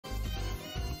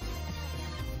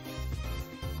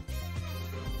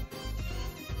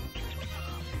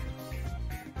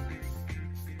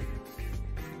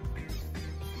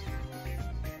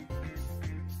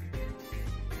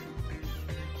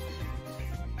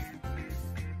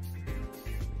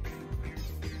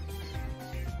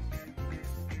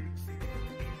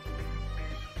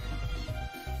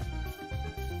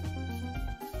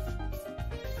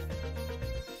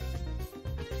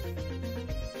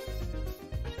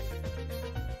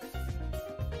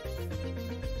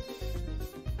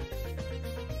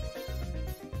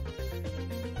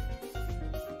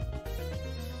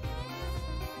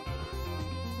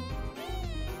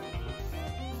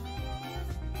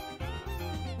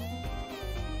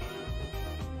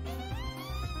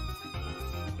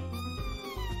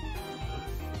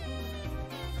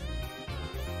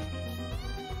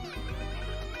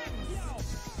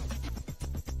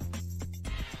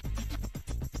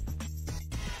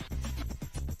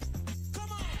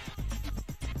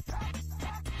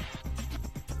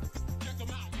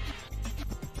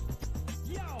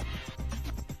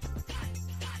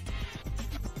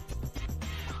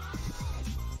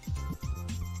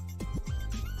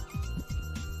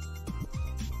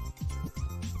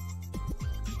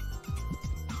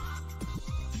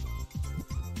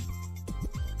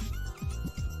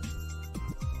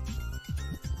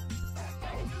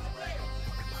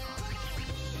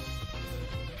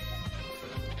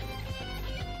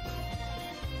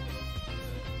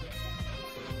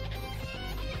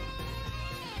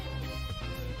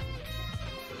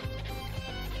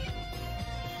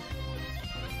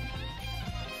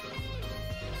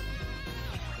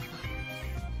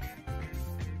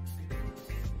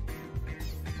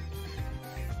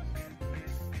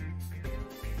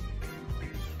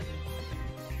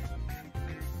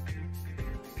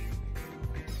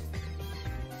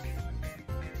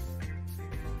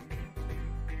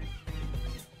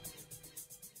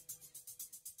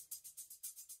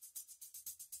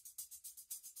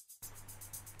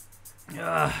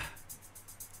Ugh.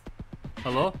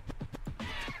 Hello?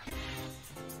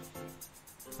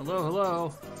 Hello,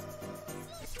 hello.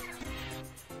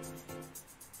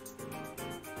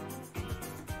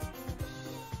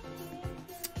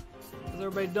 How's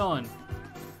everybody doing?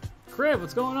 Crib,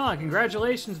 what's going on?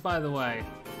 Congratulations, by the way.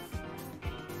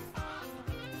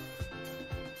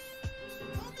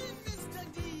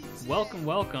 Welcome,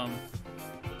 welcome.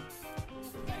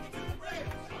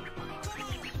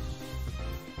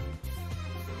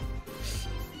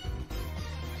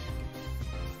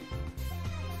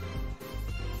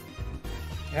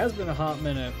 It has been a hot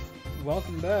minute.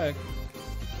 Welcome back.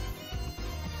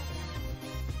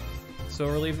 So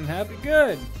relieved and happy?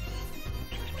 Good!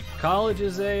 College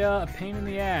is a pain in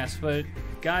the ass, but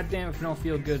goddamn if it don't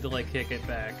feel good to, like, kick it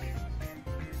back.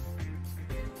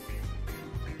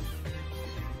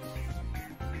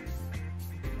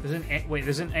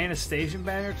 There's an Anastasian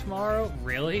banner tomorrow?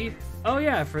 Really? Oh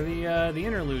yeah, for the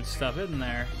interlude stuff, isn't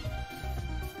there?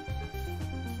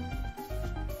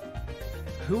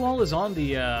 Who all is on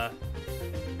the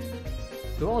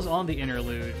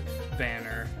interlude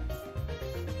banner?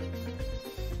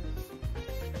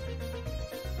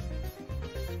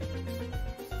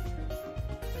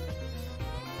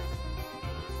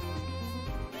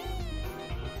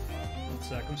 One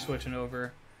sec, I'm switching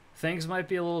over. Things might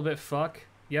be a little bit fuck.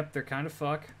 Yep, they're kind of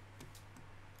fuck.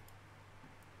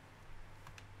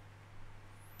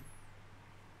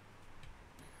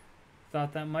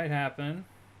 Thought that might happen.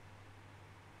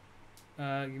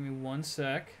 Give me one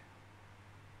sec.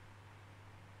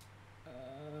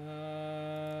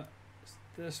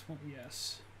 This one,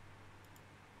 yes.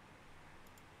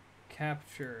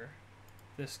 Capture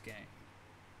this game.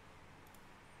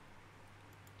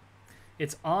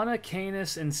 It's Anna,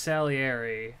 Canis, and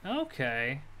Salieri.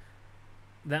 Okay.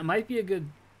 That might be a good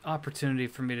opportunity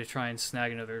for me to try and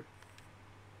snag another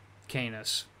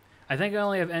Canis. I think I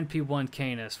only have NP1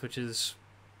 Canis, which is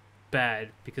bad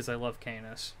because I love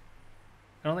Canis.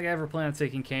 I don't think I ever plan on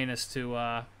taking Canis to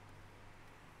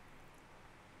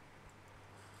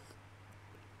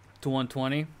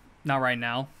 120. Not right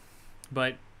now,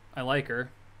 but I like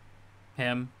her,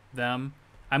 him, them.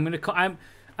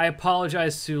 I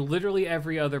apologize to literally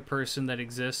every other person that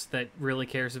exists that really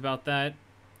cares about that.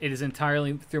 It is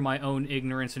entirely through my own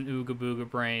ignorance and ooga booga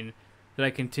brain that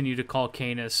I continue to call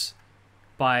Canis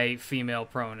by female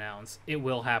pronouns. It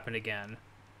will happen again.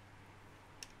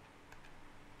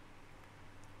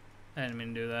 I didn't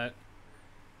mean to do that.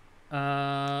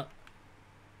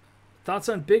 Thoughts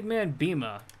on Big Man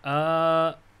Bhima?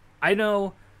 I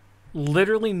know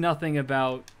literally nothing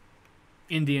about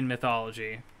Indian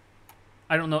mythology.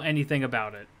 I don't know anything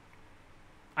about it.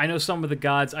 I know some of the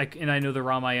gods, and I know the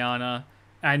Ramayana.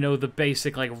 I know the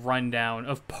basic, like, rundown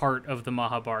of part of the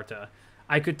Mahabharata.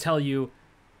 I could tell you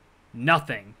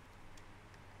nothing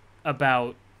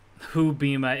about who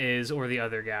Bhima is or the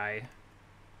other guy.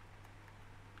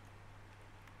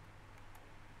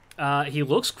 He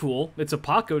looks cool. It's a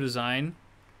Paco design.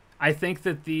 I think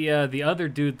that the other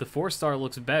dude, the 4-star,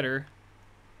 looks better.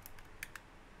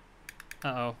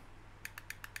 Uh-oh.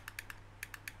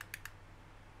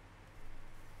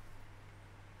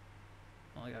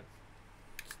 Oh my god.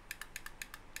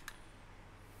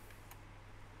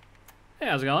 Hey,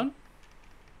 how's it going?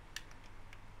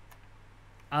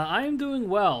 I am doing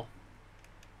well.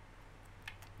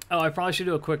 Oh, I probably should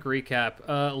do a quick recap.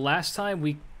 Last time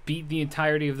we beat the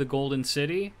entirety of the Golden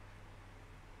City.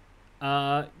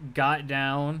 Got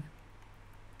down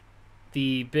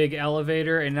the big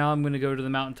elevator, and now I'm going to go to the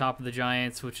mountaintop of the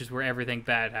Giants, which is where everything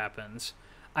bad happens.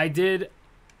 I did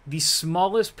the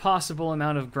smallest possible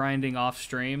amount of grinding off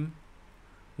stream,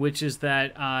 which is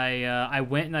that I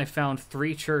went and I found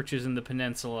 3 churches in the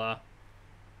peninsula.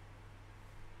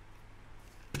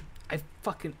 I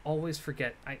fucking always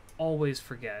forget. I always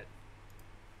forget.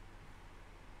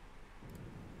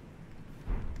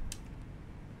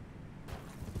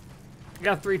 I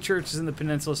got 3 churches in the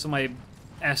peninsula, so my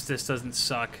Estus doesn't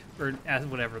suck, or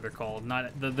whatever they're called.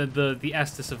 Not the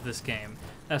Estus of this game.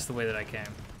 That's the way that I came.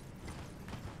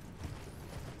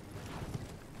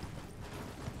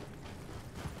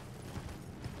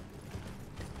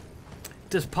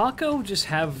 Does Paco just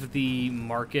have the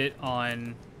market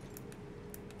on,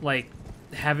 like,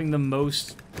 having the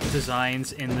most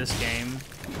designs in this game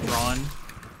run?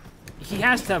 He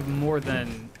has to have more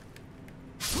than...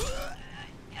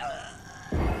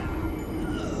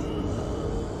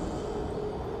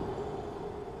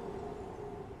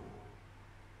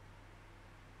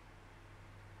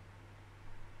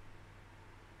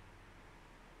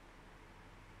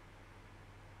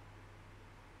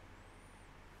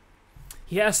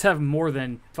 He has to have more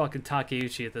than fucking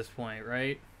Takeuchi at this point,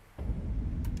 right?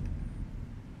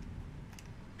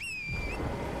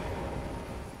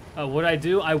 What'd I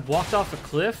do? I walked off a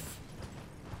cliff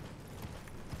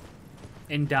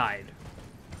and died.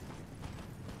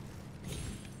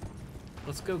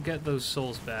 Let's go get those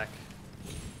souls back.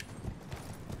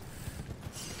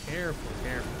 Careful,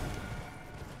 careful.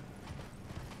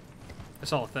 I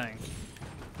saw a thing.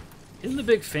 Isn't the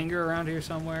big finger around here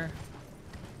somewhere?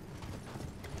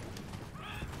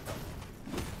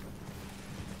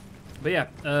 But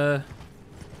yeah,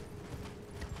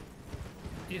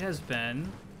 it has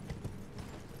been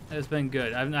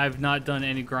good. I've not done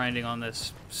any grinding on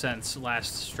this since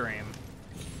last stream.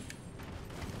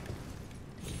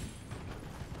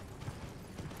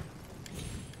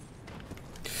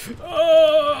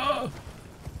 Oh!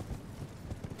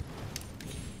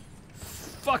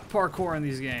 Fuck parkour in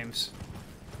these games.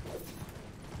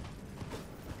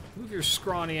 Move your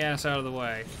scrawny ass out of the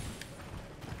way.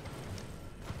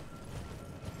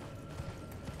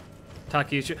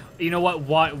 Takeuchi. You know what?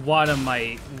 Wada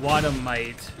might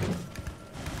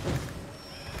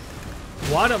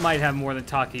have more than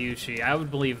Takeuchi. I would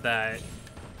believe that.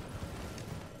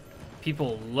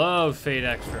 People love Fate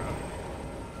Extra.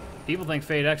 People think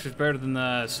Fate Extra is better than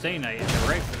the Stay Night, and they're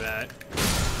right for that.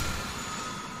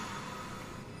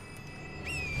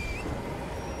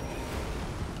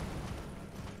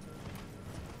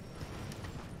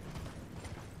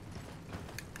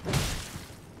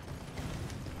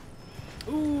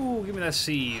 Ooh, give me that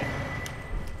seed.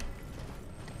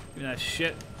 Give me that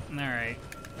shit. Alright.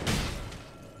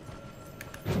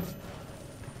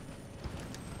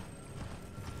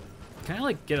 Can I,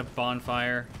 like, get a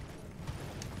bonfire?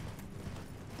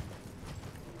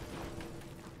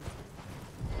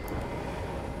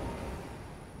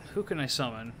 Who can I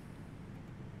summon?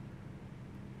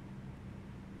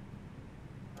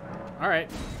 Alright.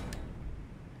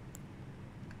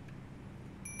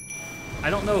 I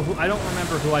don't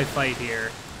remember who I fight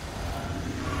here.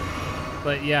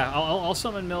 But yeah, I'll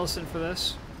summon Millicent for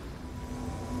this.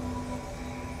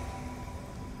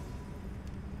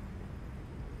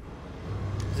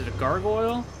 Is it a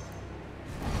gargoyle?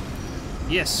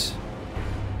 Yes.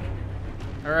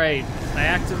 Alright, I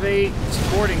activate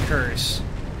Sporting Curse.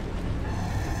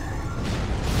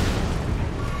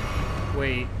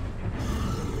 Wait.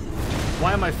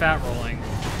 Why am I fat rolling?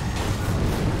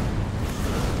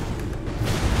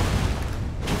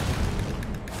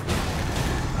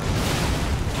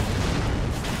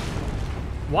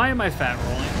 Why am I fat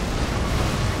rolling?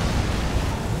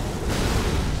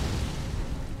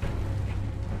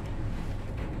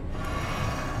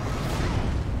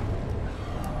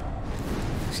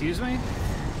 Excuse me?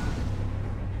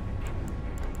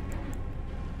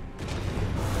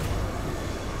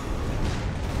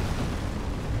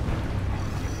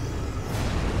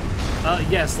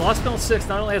 Yes, Lost Belt 6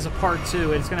 not only has a part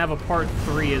 2, it's going to have a part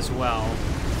 3 as well.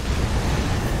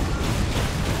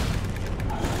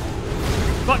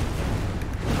 Fuck!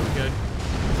 Good.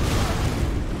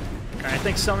 Okay, I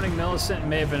think summoning Millicent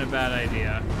may have been a bad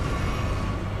idea.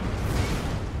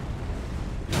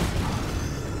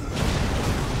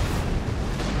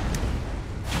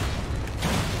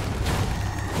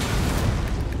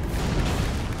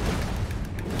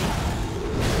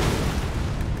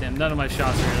 Damn, none of my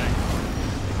shots are hitting.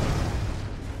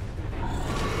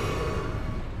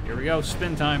 Here we go,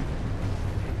 spin time.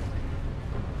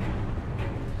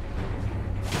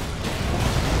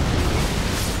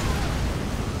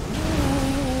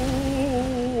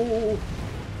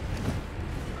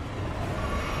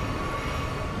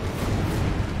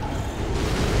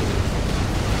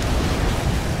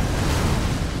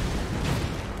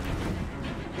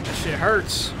 That shit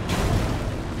hurts.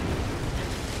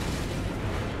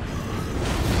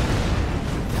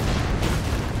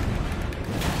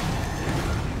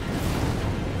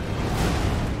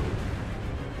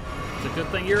 Good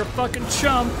thing you're a fucking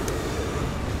chump.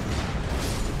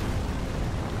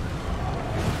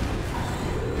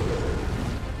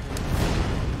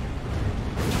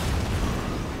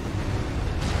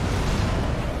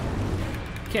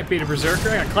 Can't beat a berserker.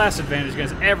 I got class advantage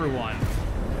against everyone.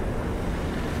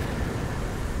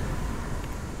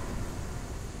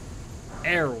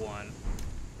 Everyone.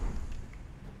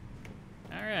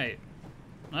 Alright.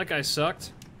 That guy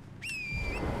sucked.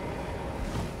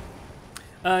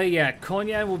 Yeah,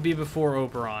 Konyan will be before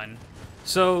Oberon.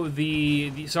 So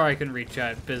sorry I couldn't read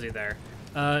chat, busy there.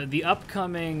 The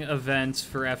upcoming events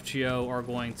for FGO are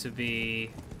going to be,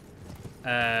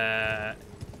 we're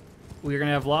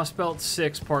gonna have Lost Belt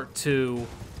 6 Part 2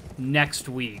 next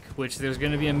week, which there's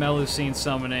gonna be a Melusine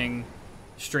summoning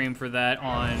stream for that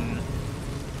on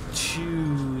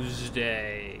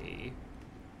Tuesday.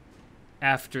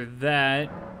 After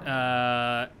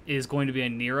that is going to be a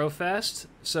Nero Fest,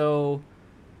 so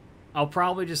I'll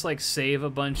probably just like save a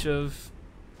bunch of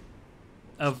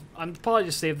I'm probably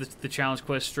just save the challenge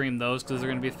quest, stream those because they're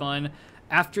going to be fun.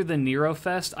 After the Nero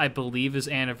Fest, I believe, is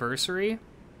Anniversary.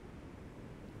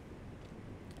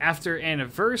 After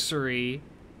Anniversary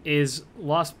is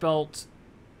Lost Belt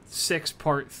 6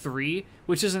 Part 3,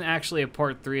 which isn't actually a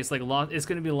Part 3. It's like it's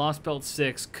going to be Lost Belt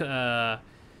 6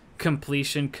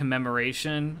 completion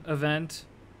commemoration event,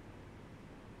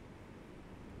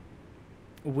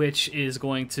 which is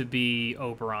going to be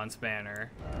Oberon's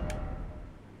banner.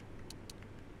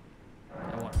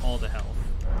 I want all the health.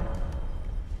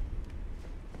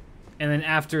 And then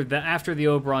after the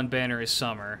Oberon banner is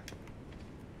summer.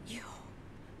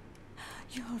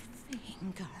 Your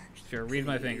fingers. Sure, read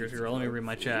my fingers, girl. Let me read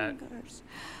my chat.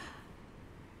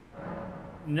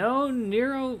 No,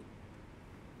 Nero...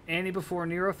 Annie before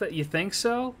Nero Fest? You think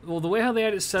so? Well, the way how they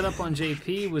had it set up on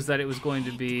JP was that it was going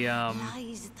to be,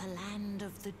 Lies the land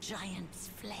of the giant's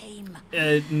flame.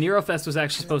 Nero Fest was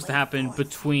actually supposed to happen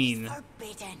between,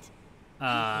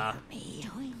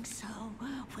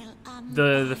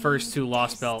 the first two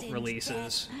Lost Belt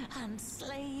releases.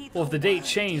 Well, if the date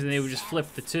changed, then they would just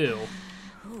flip the two.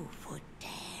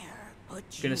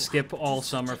 Gonna skip all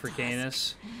summer for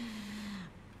Canis.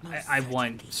 I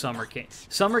want Summer Canis.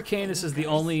 Summer Canis is the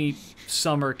only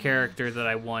summer character that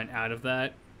I want out of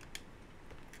that.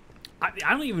 I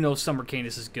don't even know if Summer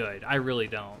Canis is good. I really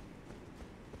don't.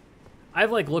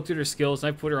 I've like looked at her skills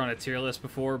and I've put her on a tier list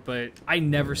before, but I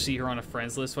never see her on a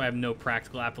friends list, so I have no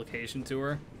practical application to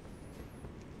her.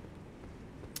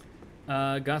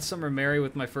 Got Summer Mary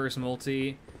with my first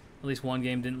multi. At least one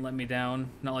game didn't let me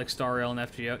down. Not like Star Rail and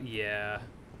FGO. Yeah.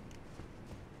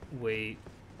 Wait.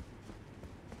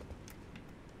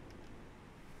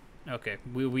 Okay,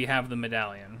 we have the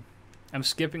medallion. I'm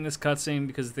skipping this cutscene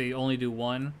because they only do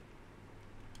one.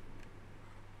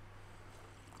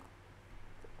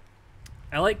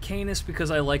 I like Canis because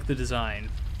I like the design.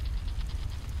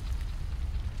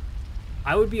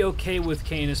 I would be okay with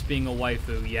Canis being a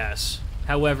waifu, yes.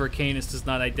 However, Canis does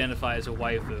not identify as a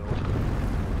waifu.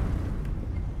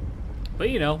 But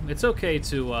you know, it's okay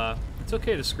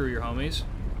to screw your homies.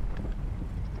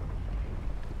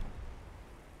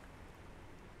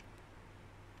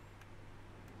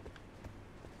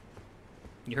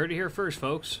 You heard it here first,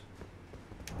 folks.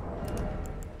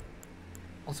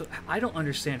 Also, I don't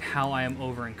understand how I am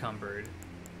over-encumbered.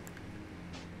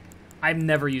 I'm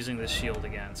never using this shield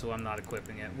again, so I'm not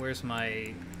equipping it. Where's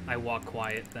my I walk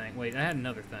quiet thing? Wait, I had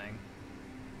another thing.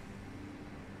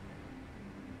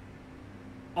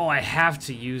 Oh, I have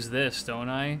to use this, don't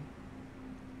I?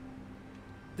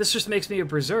 This just makes me a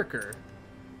berserker.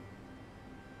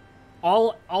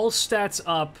 All stats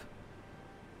up,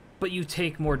 but you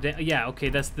take more yeah, okay,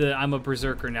 that's the I'm a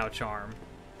berserker now charm.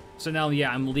 So now,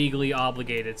 yeah, I'm legally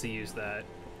obligated to use that.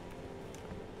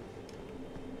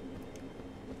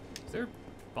 Is there a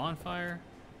bonfire?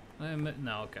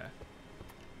 No, okay.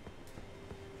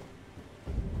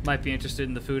 Might be interested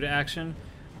in the food action.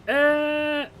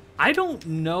 I don't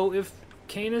know if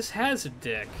Canis has a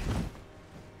dick.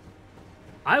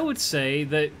 I would say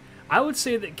that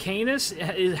Canis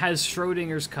has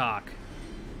Schrodinger's cock.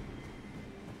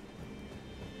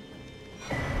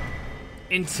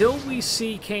 Until we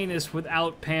see Canis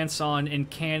without pants on in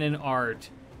canon art,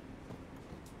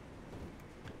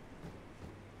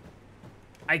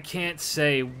 I can't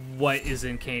say what is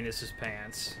in Canis's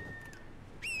pants.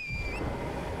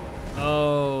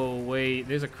 Oh, wait,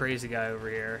 there's a crazy guy over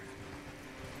here.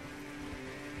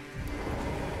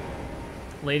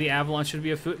 Lady Avalon should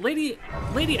be a food. Lady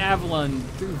Avalon,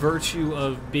 through virtue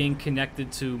of being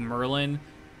connected to Merlin,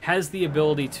 has the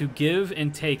ability to give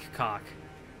and take cock.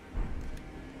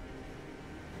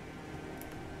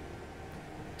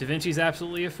 Da Vinci's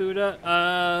absolutely a Fuda.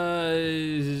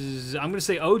 I'm gonna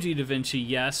say OG Da Vinci,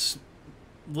 yes.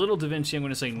 Little Da Vinci, I'm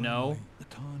gonna say no. The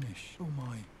tarnish. Oh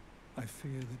my, I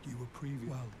fear that you were previous.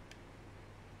 Well,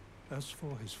 as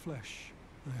for his flesh,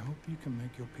 I hope you can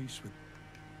make your peace with.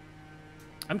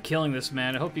 I'm killing this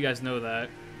man. I hope you guys know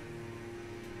that.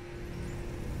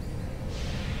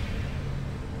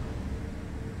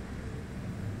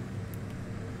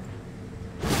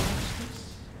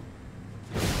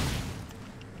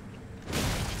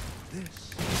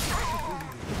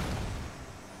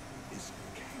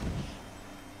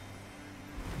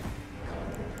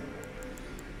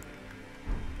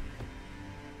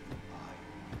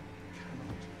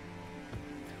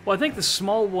 Well, I think the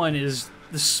small one is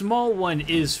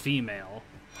female.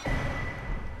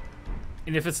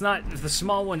 And if it's not, if the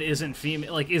small one isn't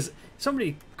female, like, is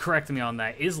somebody correct me on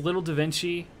that? Is Little Da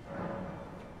Vinci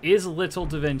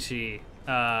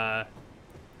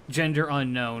gender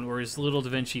unknown, or is Little Da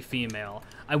Vinci female?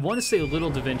 I want to say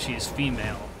Little Da Vinci is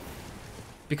female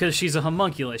because she's a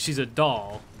homunculus. She's a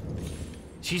doll.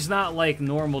 She's not like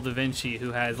normal Da Vinci,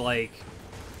 who has like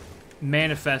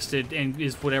manifested and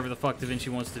is whatever the fuck Da Vinci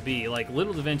wants to be. Like,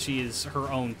 Little Da Vinci is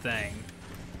her own thing.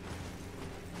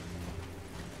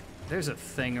 There's a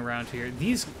thing around here.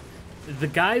 The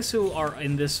guys who are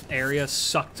in this area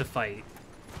suck to fight.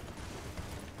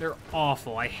 They're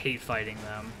awful. I hate fighting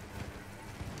them.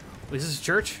 Wait, is this a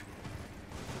church?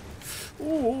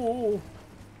 Ooh.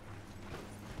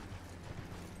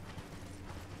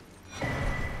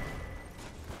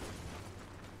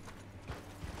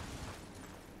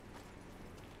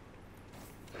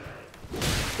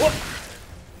 What?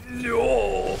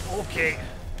 No. Okay.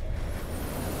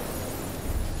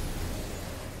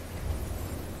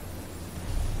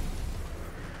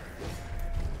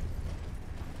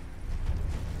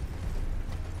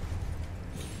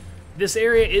 This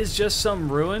area is just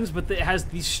some ruins, but it has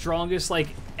the strongest, like,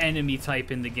 enemy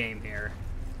type in the game here.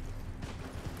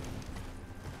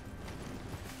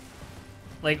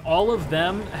 Like, all of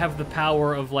them have the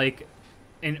power of, like,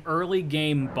 an early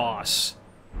game boss.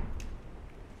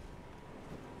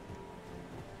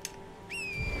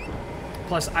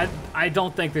 Plus, I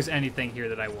don't think there's anything here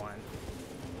that I want.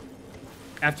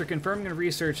 After confirming and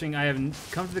researching, I have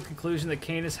come to the conclusion that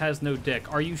Canis has no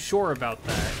dick. Are you sure about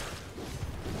that?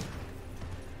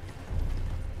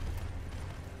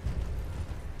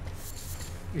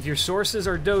 If your sources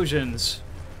are Dojins,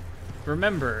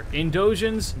 remember, in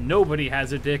Dojins, nobody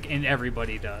has a dick and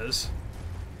everybody does.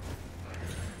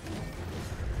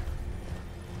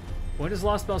 When does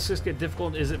Lost Belt 6 get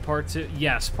difficult? Is it part 2?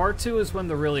 Yes, part 2 is when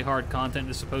the really hard content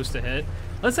is supposed to hit.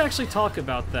 Let's actually talk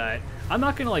about that. I'm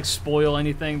not going to, like, spoil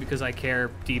anything because I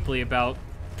care deeply about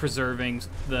preserving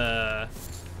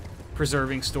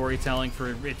storytelling for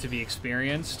it to be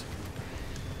experienced.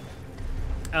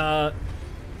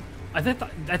 I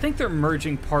think they're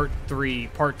merging part 2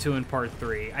 and part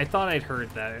 3. I thought I'd heard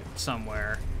that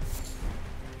somewhere.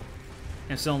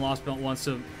 I'm still in Lost Belt 1,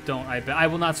 so I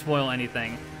will not spoil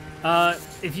anything.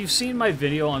 If you've seen my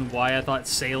video on why I thought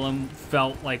Salem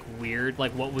felt, like, weird,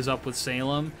 like what was up with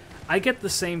Salem, I get the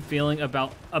same feeling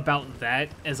about that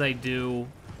as I do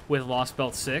with Lost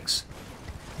Belt 6,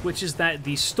 which is that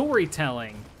the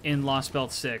storytelling in Lost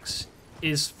Belt 6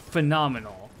 is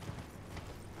phenomenal.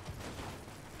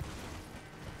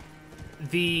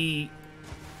 The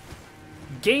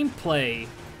gameplay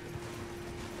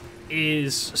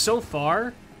is, so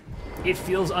far, it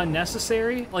feels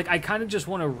unnecessary. Like, I kind of just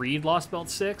want to read Lost Belt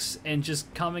 6, and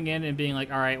just coming in and being like,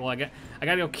 alright, well, I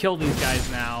gotta go kill these guys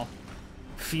now,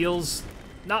 feels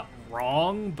not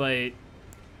wrong, but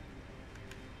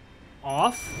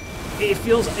off. It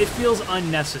feels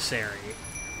unnecessary.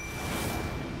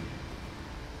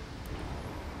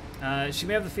 She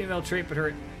may have the female trait, but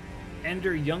her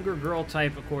Ender younger girl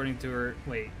type according to her...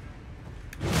 Wait.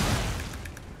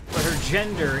 But her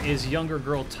gender is younger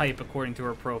girl type according to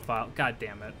her profile. God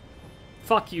damn it.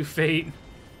 Fuck you, Fate.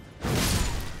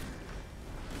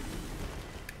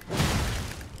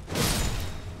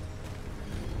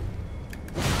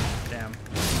 Damn.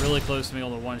 Really close to being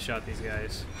able to one-shot these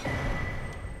guys.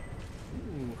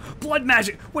 Ooh. Blood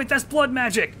magic! Wait, that's blood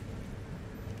magic!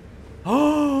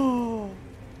 Oh!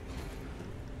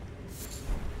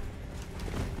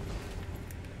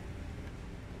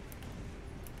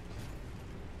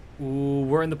 Ooh,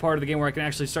 we're in the part of the game where I can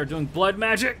actually start doing blood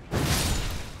magic.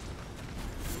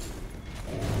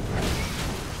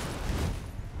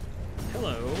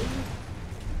 Hello.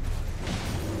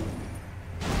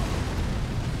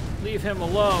 Leave him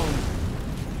alone.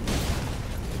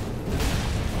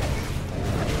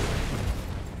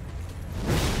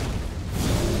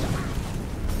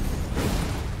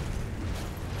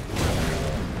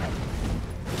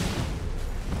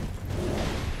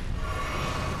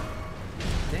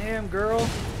 Damn, girl.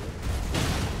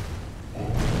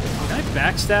 Can I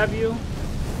backstab you?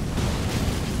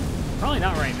 Probably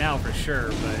not right now for sure,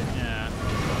 but yeah.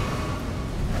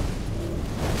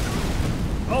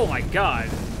 Oh my god.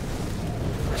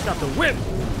 Just got the whip.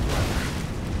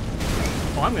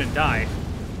 Oh, I'm gonna die.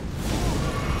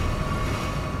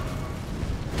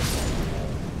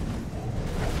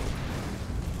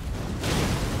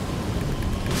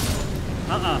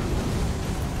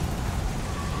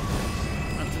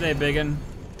 Not today, biggin.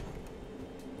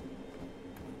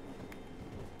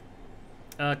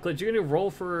 Clint, you're gonna roll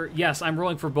for... Yes, I'm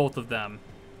rolling for both of them.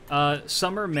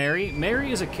 Summer Mary.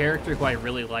 Mary is a character who I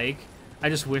really like. I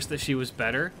just wish that she was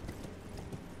better.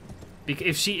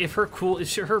 Because if her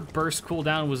burst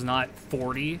cooldown was not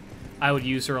 40, I would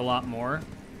use her a lot more.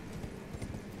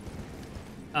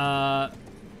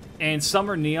 And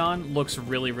Summer Neon looks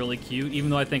really, really cute, even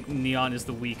though I think Neon is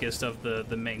the weakest of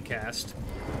the main cast.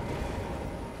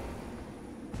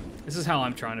 This is how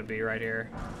I'm trying to be right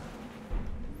here.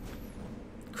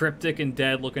 Cryptic and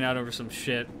dead, looking out over some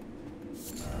shit.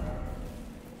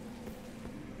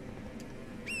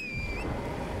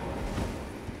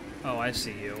 Oh, I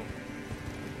see you.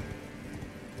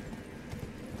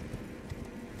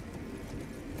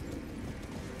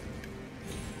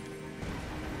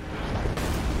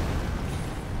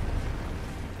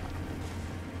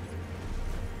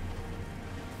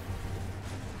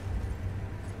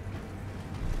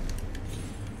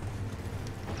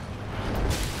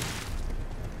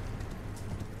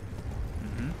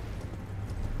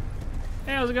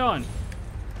 Hey, how's it going?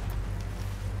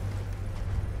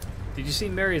 Did you see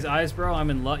Mary's eyes, bro? I'm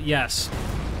in love. Yes.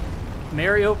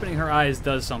 Mary opening her eyes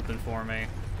does something for me.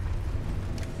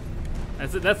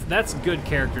 That's good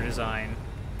character design.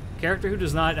 Character who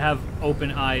does not have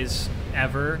open eyes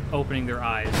ever opening their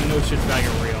eyes. You know shit's value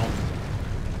real.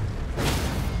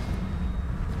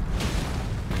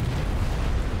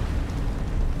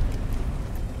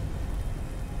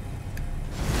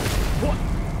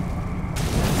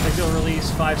 They'll release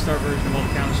 5-star version of Old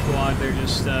Counter Squad. They're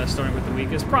just starting with the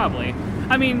weakest, probably.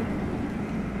 I mean,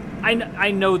 I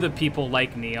know that people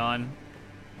like Neon,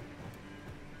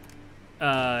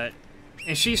 and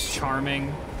she's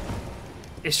charming.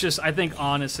 It's just I think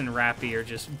Honest and Rappy are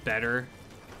just better.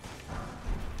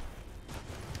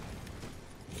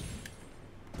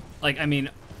 Like, I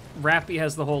mean, Rappy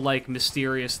has the whole like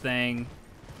mysterious thing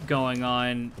going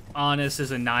on. Honest is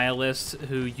a nihilist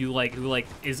who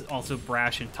is also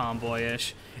brash and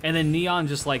tomboyish, and then Neon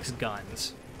just likes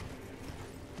guns.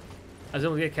 I was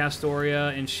able to get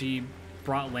Castoria, and she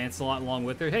brought Lancelot along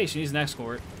with her. Hey, she needs an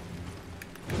escort.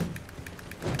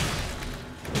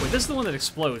 Wait, this is the one that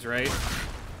explodes, right?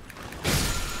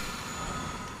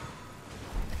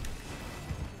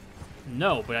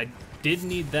 No, but I did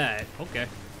need that. Okay.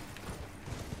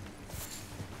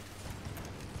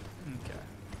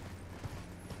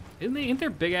 Ain't there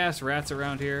big-ass rats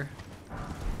around here?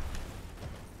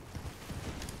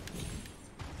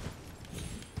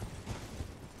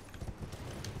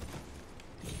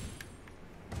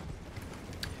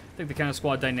 I think the Counter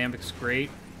Squad dynamic is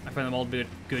great. I find them all to be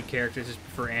good characters. Just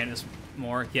prefer Annis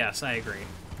more. Yes, I agree.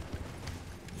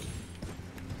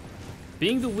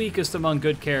 Being the weakest among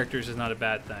good characters is not a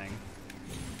bad thing.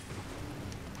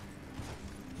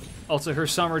 Also, her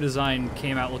summer design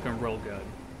came out looking real good.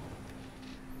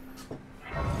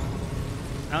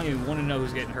 I don't even want to know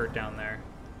who's getting hurt down there.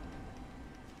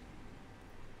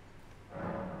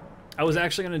 I was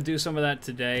actually going to do some of that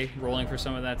today, rolling for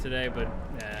some of that today, but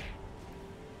yeah,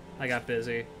 I got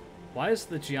busy. Why is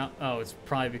the oh, it's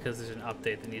probably because there's an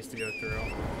update that needs to go through.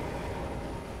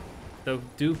 Though,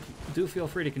 do feel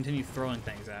free to continue throwing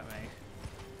things at me.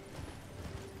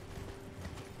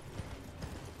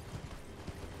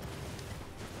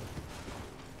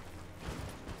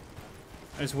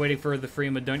 I'm just waiting for the free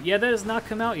Madonna. Yeah, that has not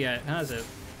come out yet, has it?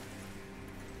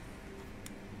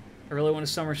 I really want a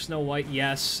summer Snow White.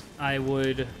 Yes, I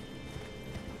would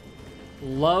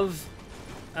love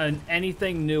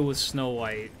anything new with Snow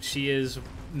White. She is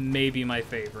maybe my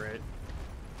favorite.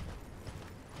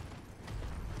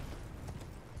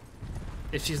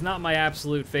 If she's not my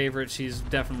absolute favorite, she's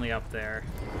definitely up there.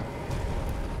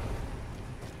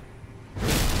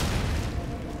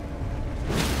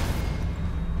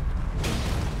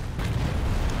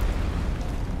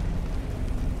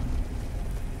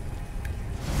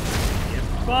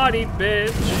 Body,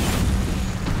 bitch.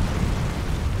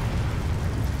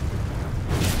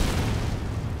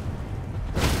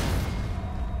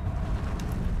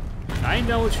 I ain't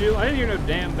done with you. I didn't hear no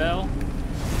damn bell.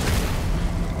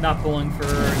 Not pulling for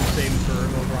and saving for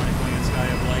Oberon going in Sky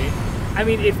of Light. I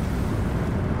mean,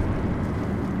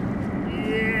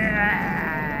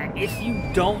 if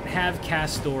you don't have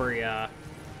Castoria,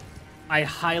 I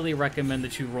highly recommend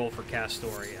that you roll for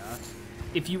Castoria.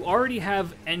 If you already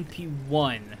have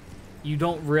NP1, you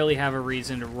don't really have a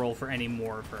reason to roll for any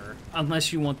more of her,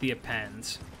 unless you want the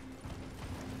appends.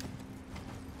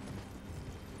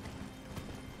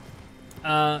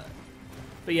 But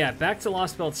yeah, back to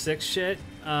Lost Belt 6 shit.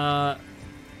 Yeah,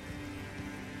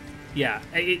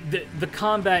 the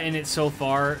combat in it so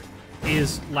far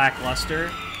is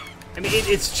lackluster. I mean,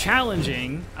 it's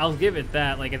challenging, I'll give it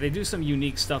that. Like, if they do some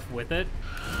unique stuff with it.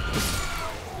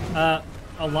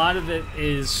 a lot of it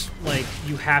is, like,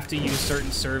 you have to use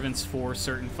certain servants for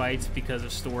certain fights because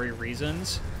of story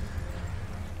reasons.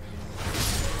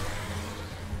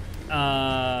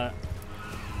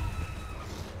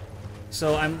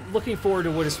 So I'm looking forward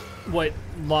to what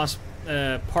Lost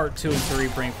Part 2 and 3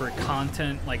 bring for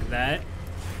content like that.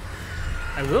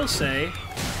 I will say,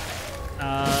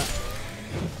 I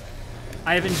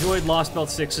have enjoyed Lost Belt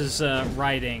 6's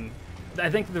writing. I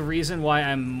think the reason why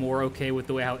I'm more okay with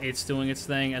the way how it's doing its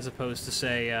thing as opposed to,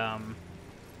 say,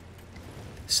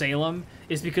 Salem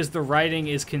is because the writing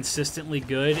is consistently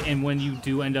good, and when you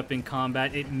do end up in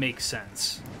combat, it makes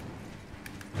sense.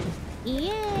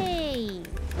 Yay!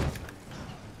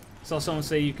 Saw someone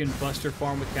say you can bust your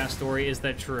farm with Castoria. Is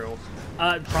that true?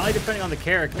 Probably depending on the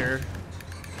character.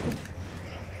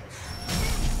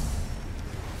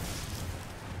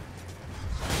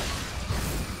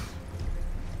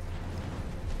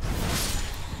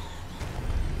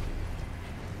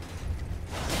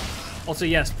 Also,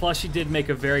 yes, plus you did make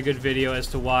a very good video as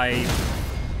to why,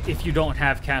 if you don't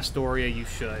have Castoria, you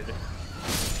should.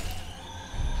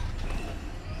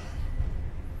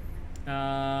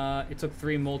 It took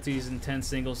 3 multis and 10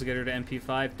 singles to get her to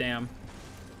MP5. Damn.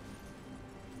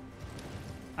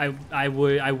 I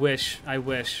wish.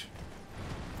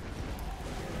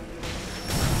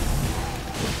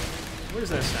 What does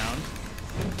that sound?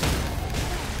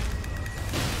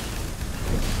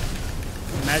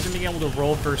 Imagine being able to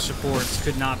roll for supports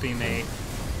could not be me.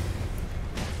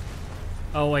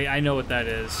 Oh wait, I know what that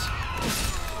is.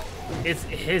 It's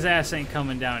his ass ain't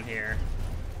coming down here.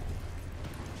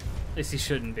 At least he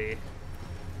shouldn't be.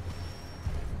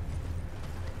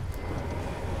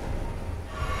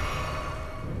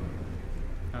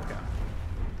 Okay.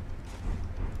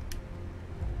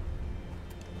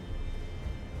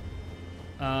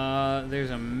 There's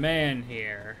a man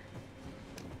here.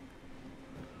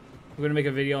 We're gonna make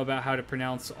a video about how to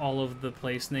pronounce all of the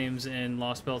place names in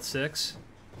Lost Belt 6.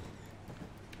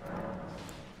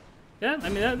 Yeah, I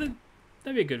mean, that'd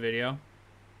be a good video.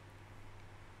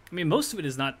 I mean, most of it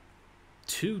is not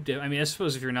too I mean, I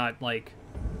suppose if you're not, like,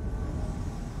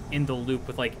 in the loop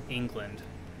with, like, England.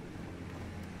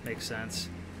 Makes sense.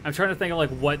 I'm trying to think of, like,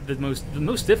 what the most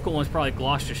difficult one is probably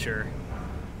Gloucestershire.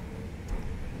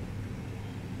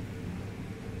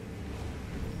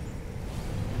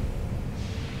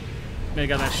 Man, I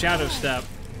got that shadow step.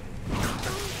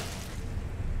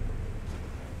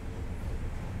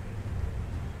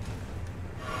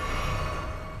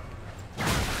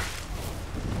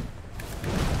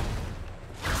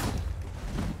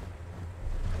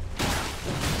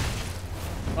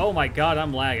 Oh my god,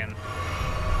 I'm lagging.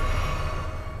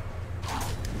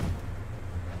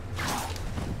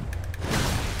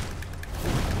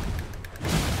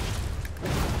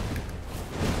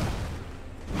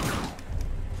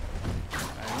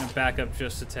 I'm gonna back up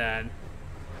just a tad.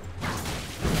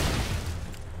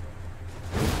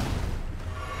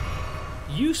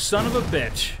 You son of a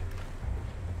bitch.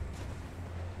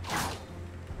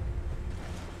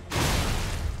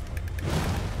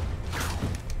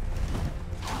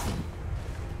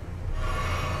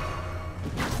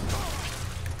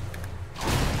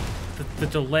 The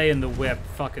delay in the whip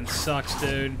fucking sucks,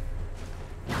 dude.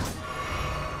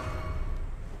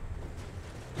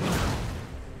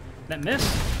 That miss?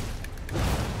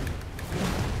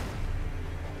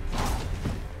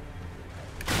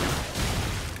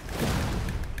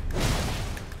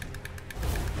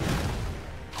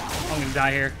 I'm gonna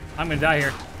die here. I'm gonna die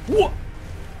here. Whoa!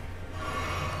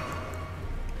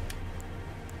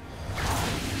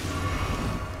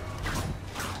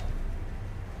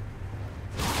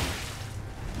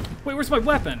 Wait, where's my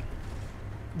weapon?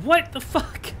 What the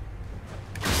fuck?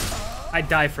 I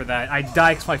die for that. I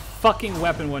die because my fucking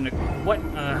weapon wouldn't... What?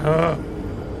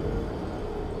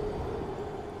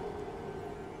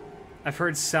 I've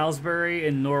heard Salisbury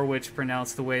and Norwich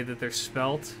pronounced the way that they're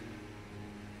spelt.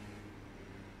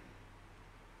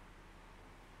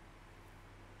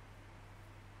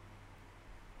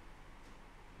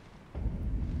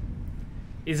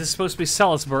 Is it supposed to be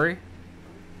Salisbury?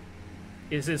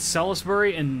 Is it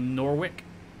Salisbury and Norwich?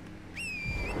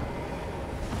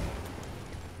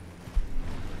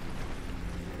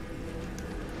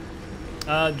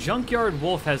 Junkyard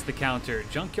Wolf has the counter.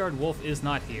 Junkyard Wolf is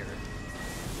not here.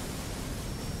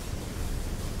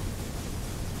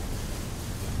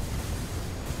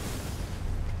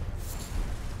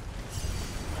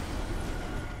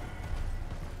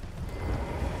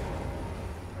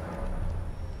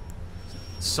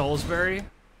 Salisbury?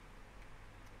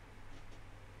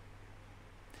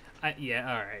 Yeah,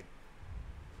 alright.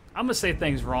 I'm gonna say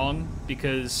things wrong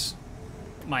because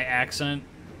my accent.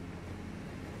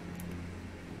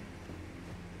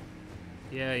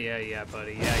 Yeah,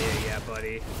 buddy. Yeah,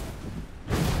 buddy.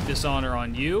 Dishonor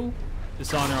on you.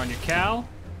 Dishonor on your cow.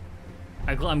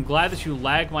 I'm glad that you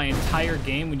lag my entire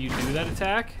game when you do that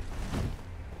attack.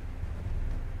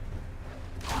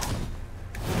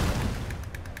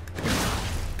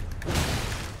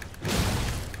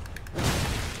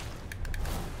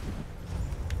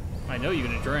 I know you're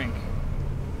gonna drink.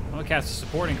 I'm gonna cast a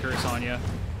supporting curse on you.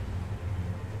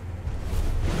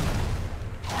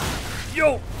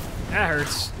 Yo! That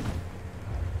hurts.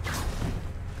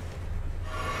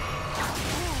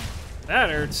 That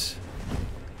hurts.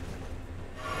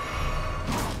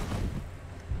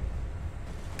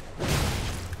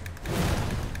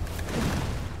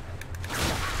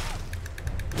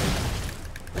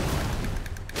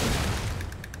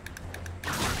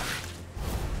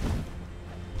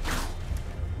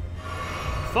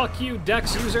 Fuck you,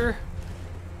 Dex user.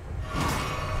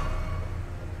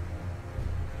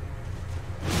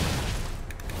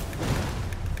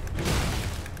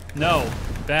 No,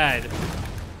 bad.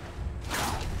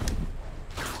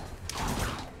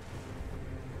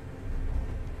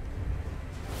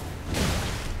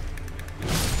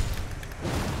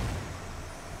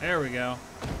 There we go.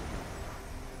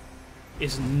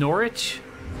 Is Norwich?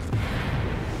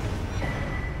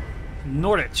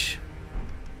 Norwich.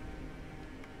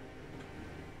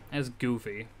 That's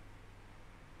goofy.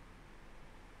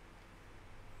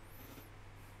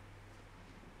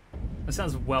 That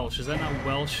sounds Welsh. Is that not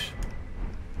Welsh?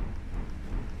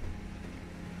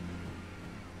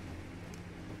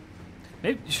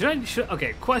 Maybe should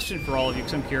okay, question for all of you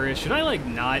because I'm curious. Should I like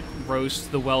not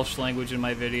roast the Welsh language in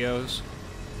my videos?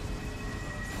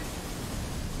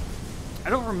 I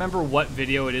don't remember what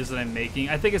video it is that I'm making.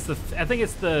 I think it's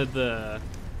the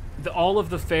all of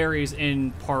the fairies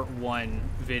in part 1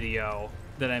 video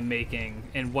that I'm making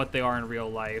and what they are in real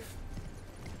life.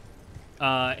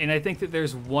 And I think that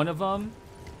there's one of them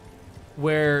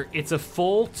where it's a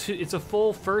full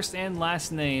first and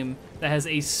last name that has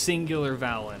a singular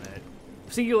vowel in it.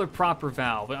 Singular proper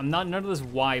vowel, but I'm not none of this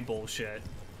Y bullshit.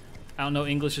 I don't know,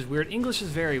 English is weird. English is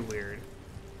very weird.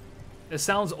 It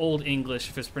sounds old English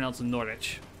if it's pronounced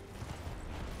Norwich.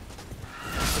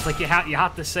 It's like you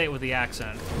have to say it with the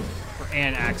accent. Or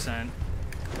an accent.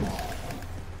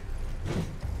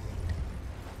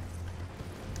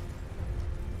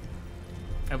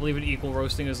 I believe in equal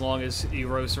roasting as long as you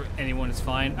roast anyone is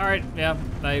fine. Alright, yeah,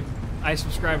 I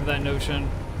subscribe to that notion.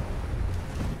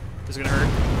 Is it gonna hurt?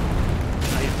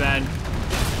 No, he's bad.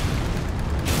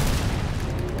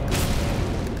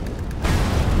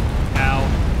 Ow.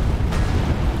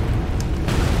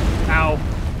 Ow.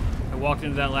 I walked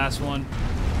into that last one.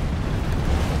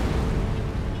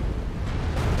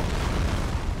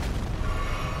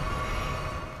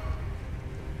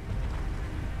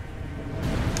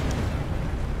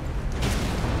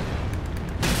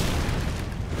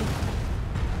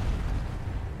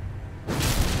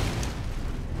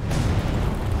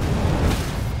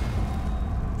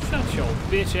 Shut your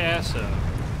bitch ass up.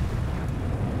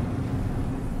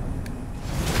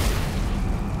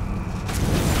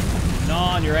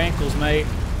 Gnaw on your ankles, mate.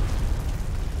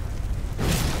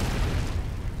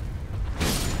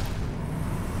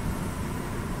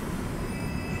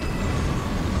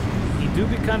 He do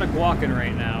be kind of guacking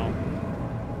right now.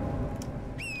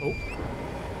 Oh.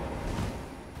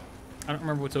 I don't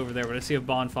remember what's over there, but I see a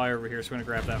bonfire over here, so we're gonna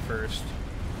grab that first.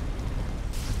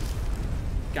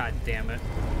 God damn it.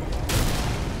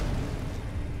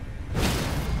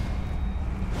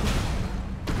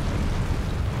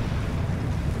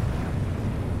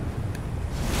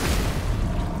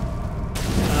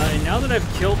 Now that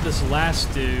I've killed this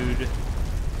last dude,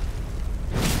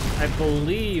 I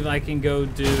believe I can go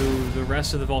do the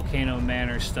rest of the Volcano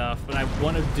Manor stuff, but I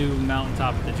want to do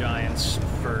Mountaintop of the Giants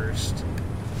first.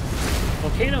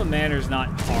 Volcano Manor's not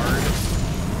hard.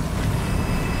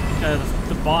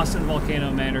 The boss in Volcano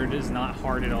Manor is not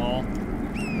hard at all.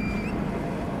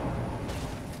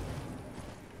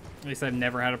 At least I've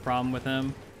never had a problem with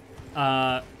him.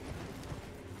 I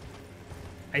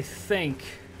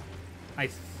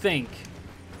think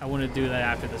I want to do that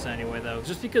after this anyway, though.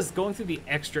 Just because going through the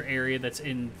extra area that's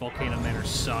in Volcano Manor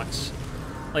sucks.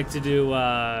 Like to do,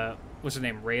 what's her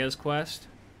name, Rhea's quest.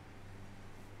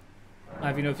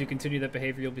 If you know if you continue that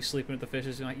behavior, you'll be sleeping with the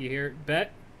fishes. You hear it?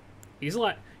 Bet? He's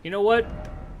allowed. You know what?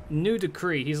 New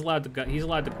decree. He's allowed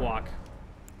to quack.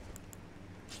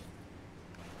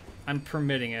 I'm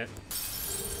permitting it.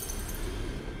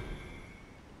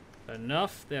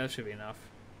 Enough? Yeah, that should be enough.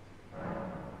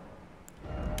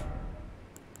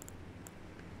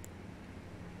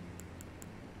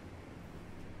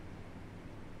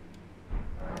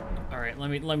 All right,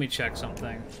 let me check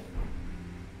something.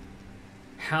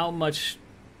 how much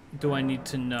do I need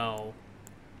to know?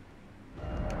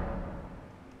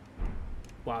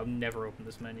 Wow, never opened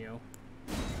this menu.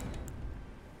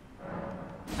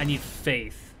 I need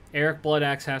faith. Eric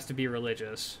Bloodaxe has to be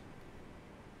religious.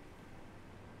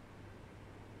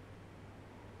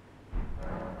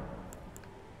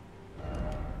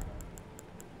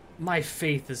 My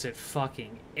faith is at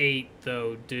fucking 8,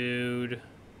 though, dude.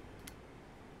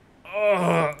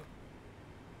 Ugh.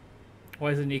 Why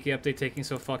is the Nike update taking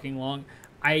so fucking long?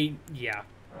 Yeah.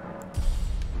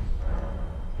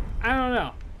 I don't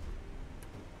know.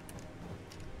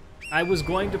 I was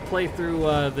going to play through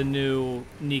the new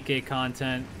Nike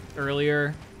content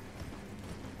earlier.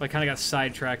 But I kind of got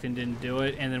sidetracked and didn't do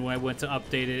it. And then when I went to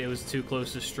update it, it was too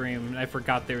close to stream. And I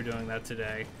forgot they were doing that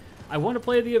today. I want to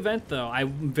play the event, though.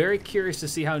 I'm very curious to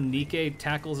see how Nike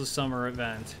tackles a summer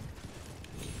event.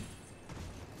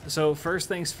 So first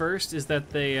things first is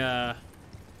that they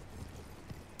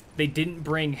didn't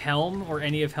bring Helm or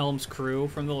any of Helm's crew,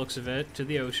 from the looks of it, to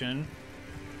the ocean.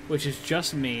 Which is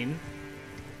just mean.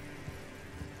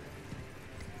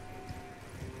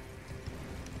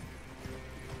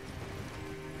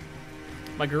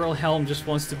 My girl Helm just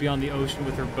wants to be on the ocean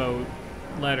with her boat.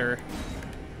 Let her.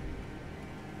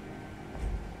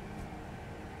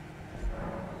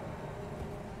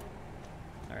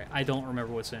 Alright, I don't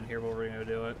remember what's in here, but we're gonna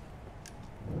do it.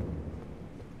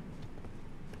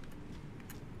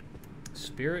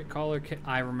 Spirit Caller Kit.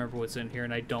 I remember what's in here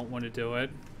and I don't want to do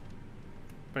it.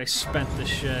 But I spent the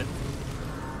shit.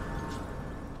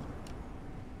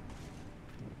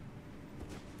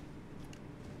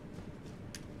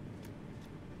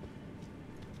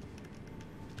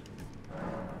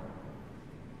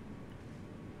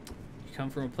 Come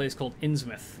from a place called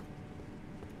Innsmouth.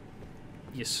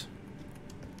 Yes.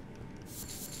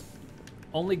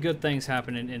 Only good things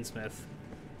happen in Innsmouth.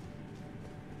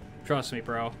 Trust me,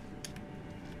 bro.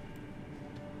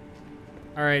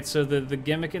 Alright, so the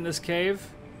gimmick in this cave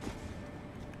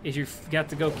is you got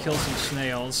to go kill some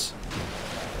snails.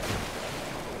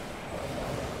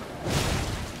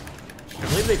 I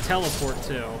believe they teleport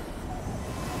too.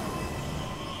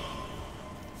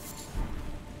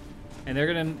 And they're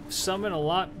gonna summon a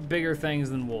lot bigger things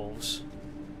than wolves.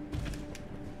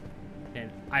 And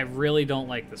I really don't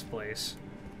like this place.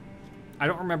 I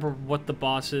don't remember what the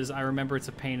boss is. I remember it's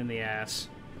a pain in the ass.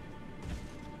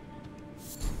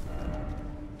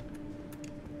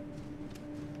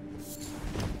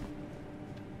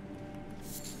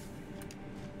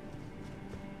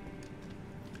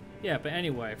 Yeah, but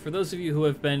anyway, for those of you who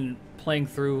have been playing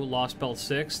through Lost Belt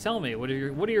 6, tell me, what are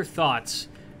your thoughts?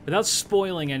 Without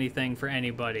spoiling anything for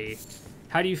anybody,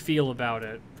 how do you feel about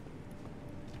it?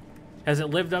 Has it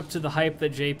lived up to the hype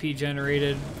that JP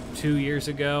generated 2 years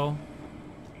ago?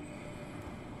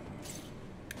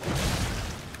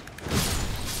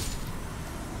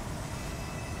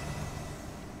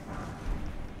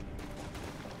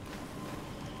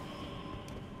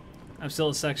 I'm still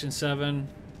at Section 7.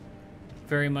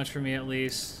 Very much for me, at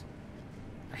least.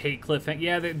 I hate cliffhangers.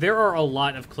 Yeah, there are a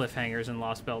lot of cliffhangers in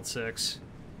Lost Belt 6.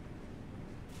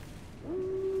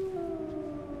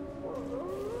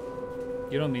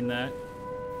 You don't mean that.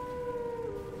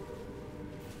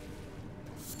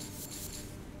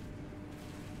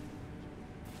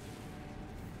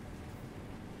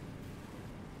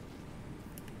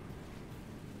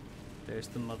 There's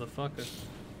the motherfucker.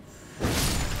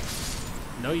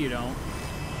 No, you don't.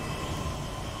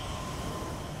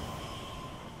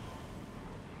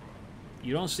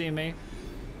 You don't see me.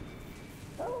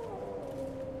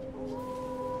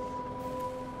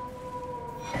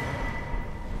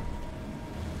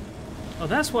 Oh,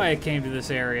 that's why I came to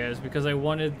this area, is because I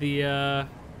wanted the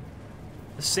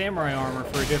samurai armor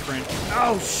for a different...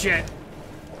 Oh, shit!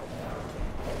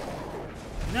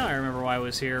 Now I remember why I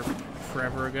was here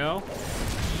forever ago.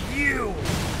 You!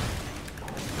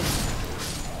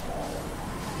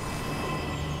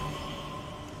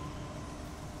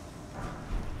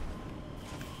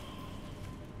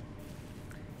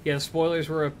 Yeah, the spoilers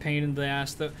were a pain in the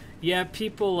ass, though. Yeah,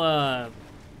 people,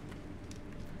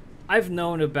 I've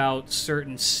known about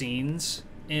certain scenes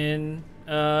in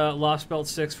Lost Belt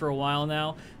 6 for a while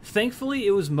now. Thankfully,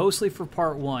 it was mostly for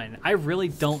Part 1. I really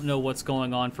don't know what's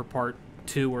going on for Part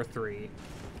 2 or 3.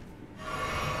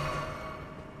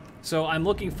 So I'm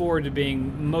looking forward to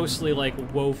being mostly, like,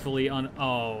 woefully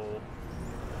Oh.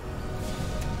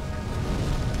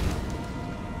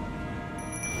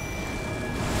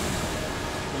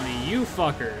 One of you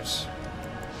fuckers.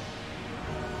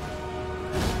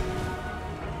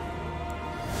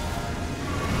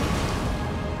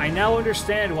 I now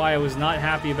understand why I was not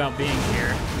happy about being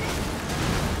here.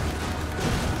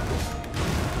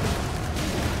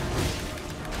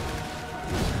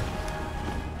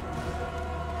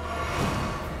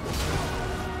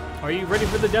 Are you ready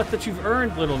for the death that you've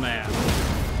earned, little man?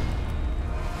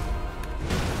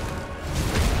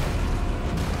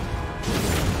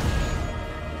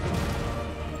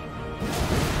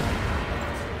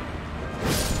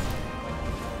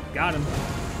 Got him.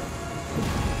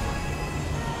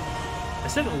 I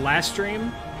said it last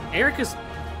stream. Eric is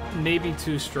maybe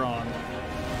too strong.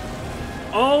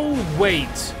 Oh, wait.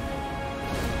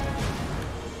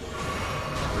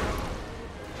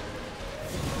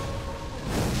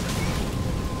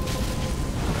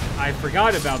 I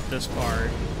forgot about this part.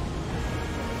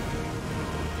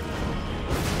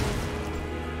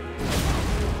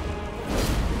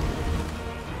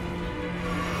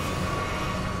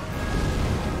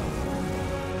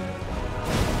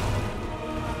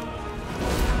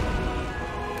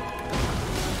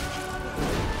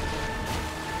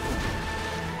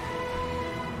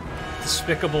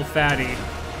 Despicable fatty.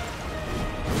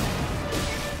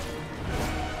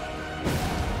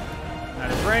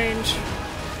 Out of range.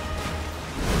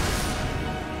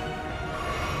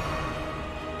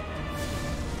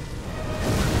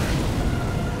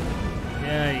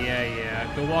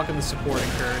 Yeah. Go walk in the supporting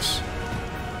curse.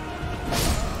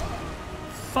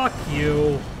 Fuck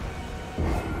you.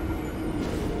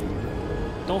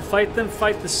 Don't fight them,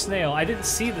 fight the snail. I didn't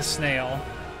see the snail.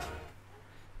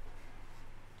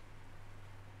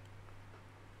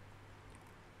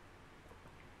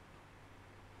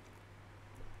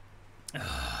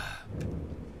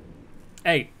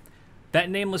 Hey, that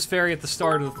nameless fairy at the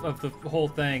start of the whole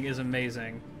thing is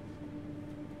amazing.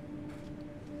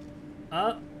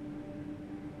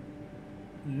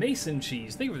 Mason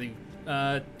cheese. They were the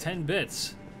 10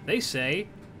 bits. They say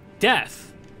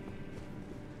death.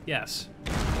 Yes.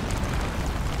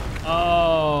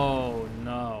 Oh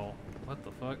no. What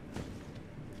the fuck?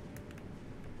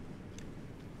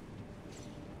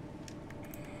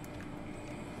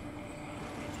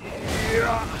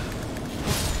 Yeah.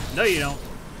 No, you don't.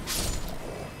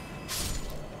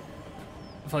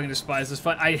 I fucking despise this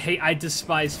fight. I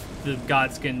despise the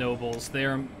Godskin Nobles.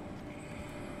 They're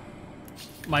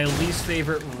my least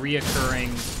favorite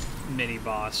reoccurring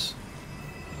mini-boss.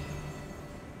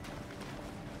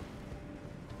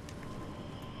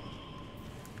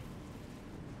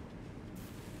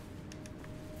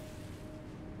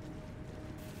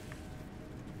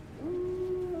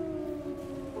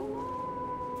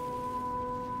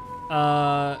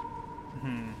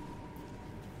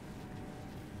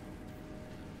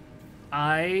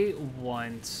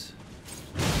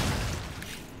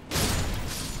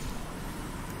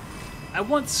 I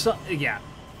want some, yeah.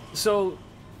 So,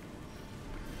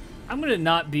 I'm gonna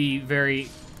not be very,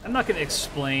 I'm not gonna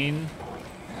explain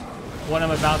what I'm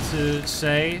about to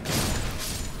say.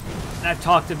 And I've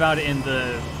talked about it in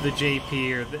the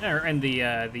JP or in the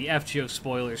FGO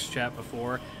spoilers chat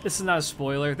before. This is not a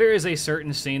spoiler. There is a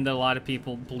certain scene that a lot of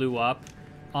people blew up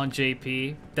on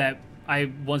JP that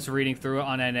I once reading through it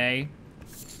on NA.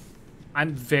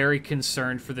 I'm very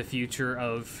concerned for the future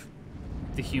of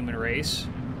the human race.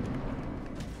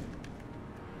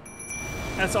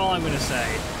 That's all I'm gonna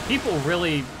say. People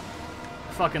really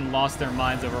fucking lost their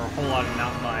minds over a whole lot of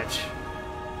not much.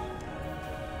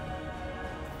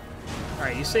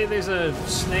 Alright, you say there's a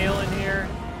snail in here?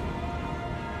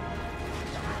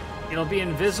 It'll be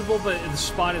invisible, but the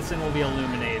spot it's in will be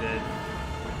illuminated.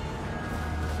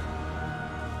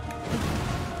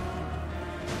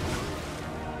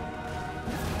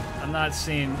 I'm not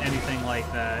seeing anything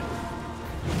like that.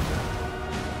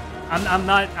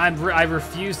 I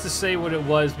refuse to say what it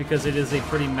was because it is a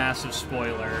pretty massive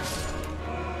spoiler.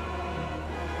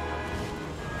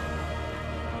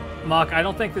 Mock, I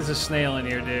don't think there's a snail in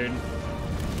here, dude.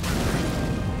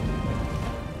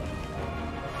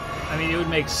 I mean, it would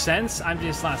make sense. I'm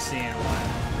just not seeing one.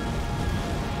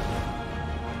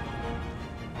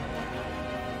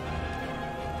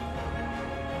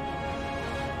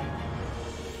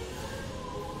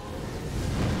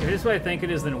 If it is what I think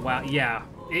it is, then wow. Yeah,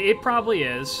 it probably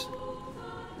is.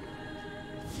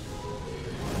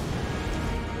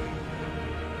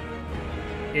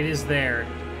 It is there.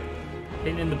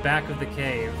 Hidden in the back of the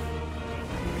cave.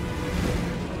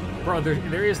 Bro,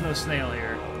 there is no snail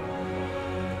here.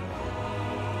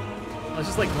 Oh, it's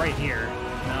just like right here.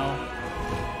 No?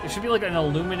 There should be like an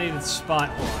illuminated spot.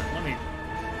 Hold on, let me...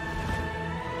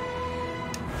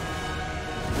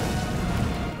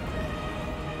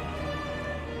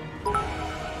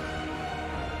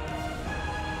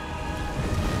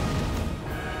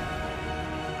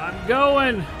 I'm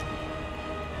going!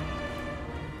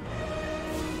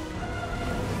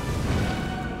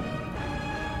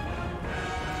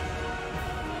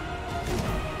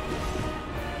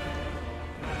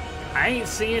 I ain't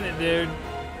seeing it, dude.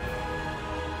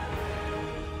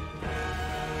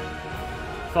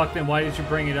 Fuck them, why did you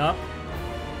bring it up?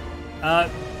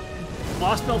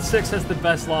 Lost Belt 6 has the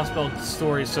best Lost Belt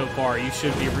story so far. You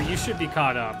should be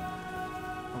caught up.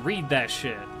 Read that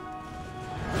shit.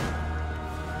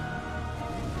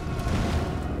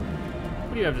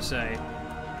 What do you have to say?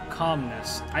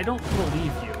 Calmness. I don't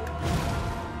believe you.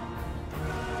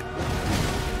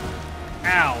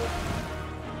 Ow.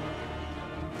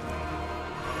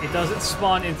 It doesn't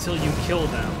spawn until you kill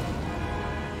them.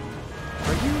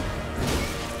 Are you?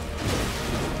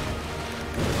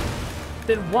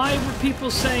 Then why were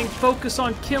people saying focus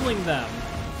on killing them?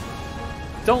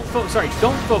 Don't focus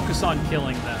on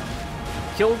killing them.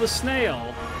 Kill the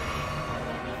snail.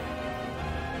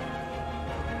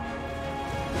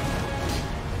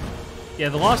 Yeah,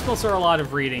 the Lost Belts are a lot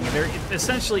of reading. They're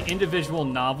essentially individual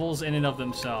novels in and of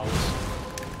themselves.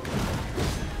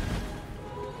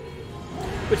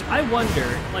 Which I wonder,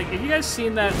 like, have you guys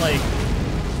seen that, like,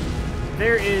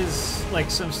 there is,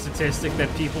 like, some statistic that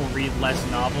people read less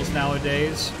novels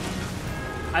nowadays.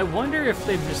 I wonder if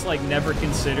they've just, like, never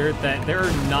considered that there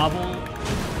are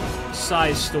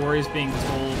novel-sized stories being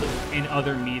told in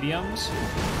other mediums.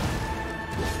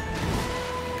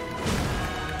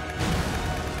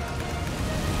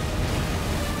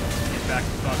 Get back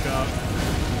the fuck up.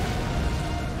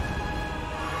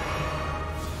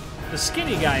 The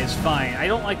skinny guy is fine. I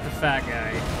don't like the fat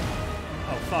guy.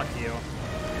 Oh, fuck you.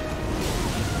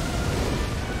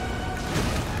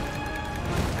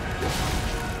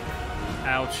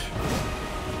 Ouch.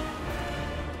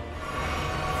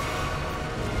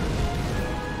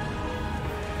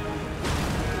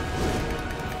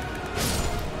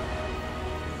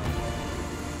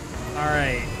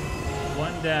 Alright.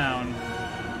 One down.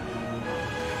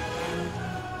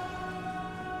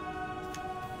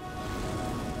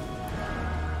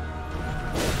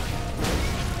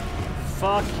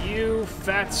 Fuck you,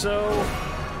 fatso.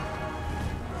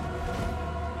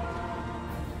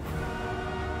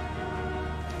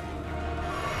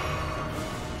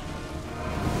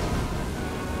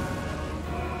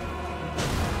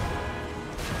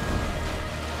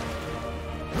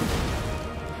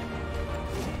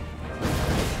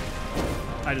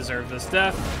 I deserve this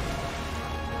death.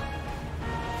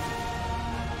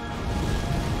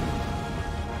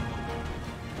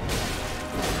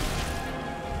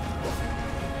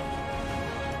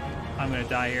 I'm gonna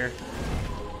die here.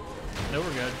 No,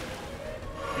 we're good.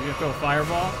 You gonna throw a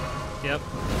fireball? Yep.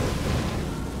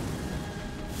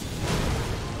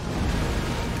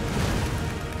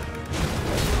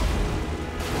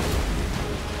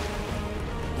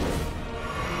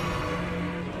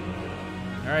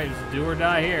 Alright, just do or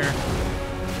die here.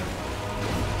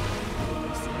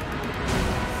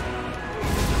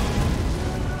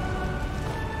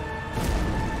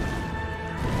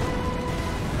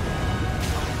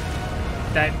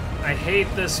 I hate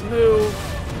this move.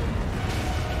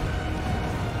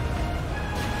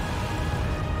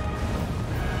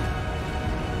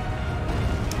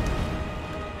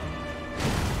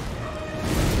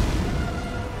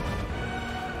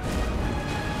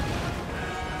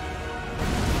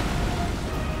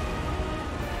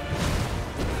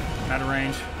 Out of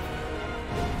range.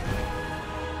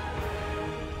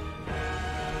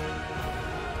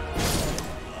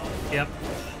 Yep.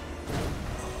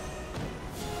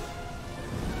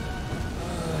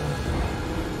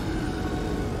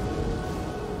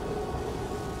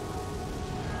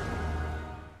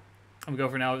 I'm gonna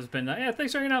go for now. It's been yeah.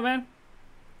 Thanks for hanging out, man.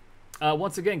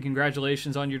 Once again,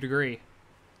 congratulations on your degree.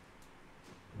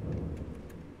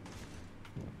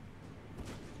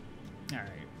 All right.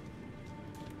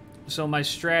 So my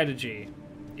strategy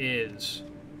is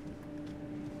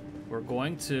we're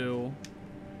going to.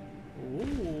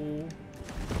 Ooh.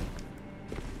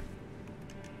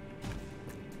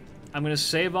 I'm gonna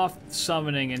save off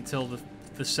summoning until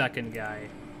the second guy.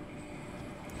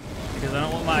 Because I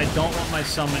don't want my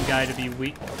summon guy to be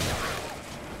weak.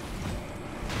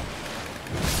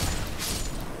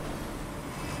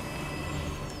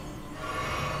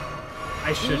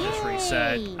 I should just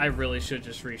reset. I really should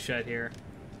just reset here.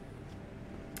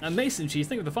 Mason Cheese,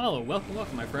 thank you for the follow. Welcome,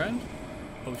 welcome, my friend.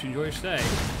 Hope you enjoy your stay.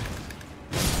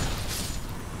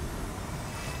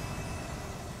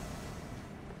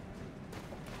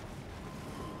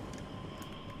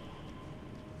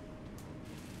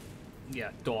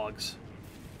 Yeah, dogs.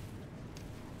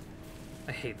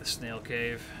 I hate the snail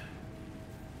cave.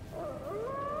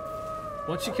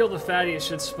 Once you kill the fatty, it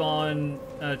should spawn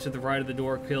to the right of the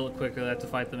door. Kill it quickly. I have to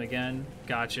fight them again.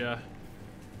 Gotcha.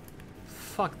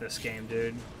 Fuck this game,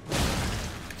 dude.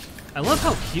 I love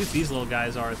how cute these little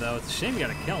guys are, though. It's a shame you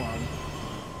gotta kill them.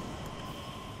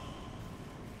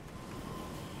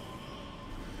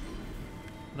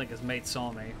 I think his mate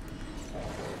saw me.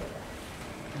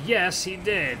 Yes, he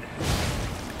did.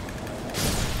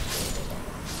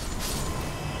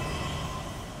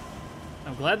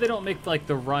 I'm glad they don't make like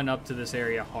the run up to this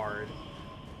area hard.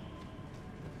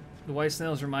 The white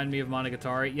snails remind me of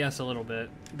Monogatari. Yes, a little bit.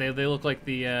 They look like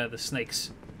the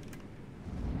snakes.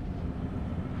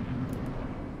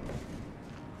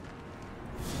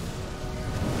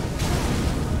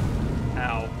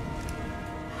 Ow.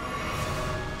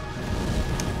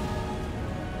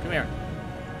 Come here.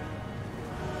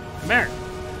 Come here.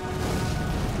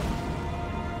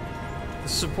 The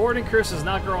supporting curse does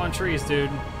not grow on trees, dude.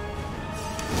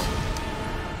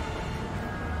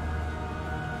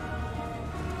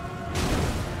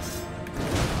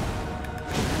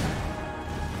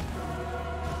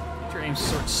 Your aim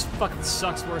sort fucking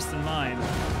sucks worse than mine.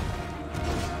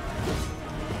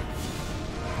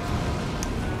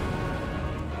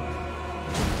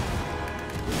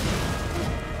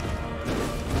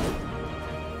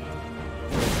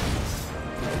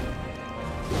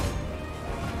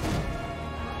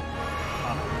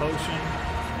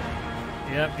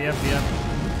 Yep.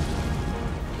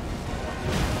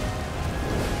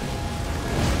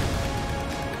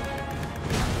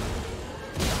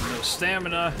 No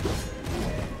stamina.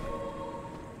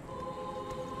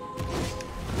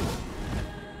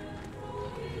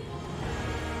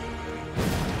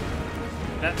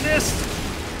 That missed!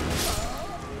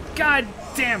 God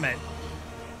damn it!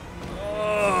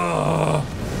 Oh.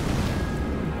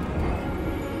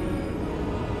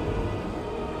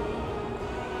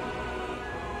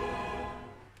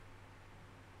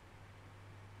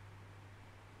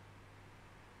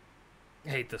 I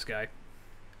hate this guy.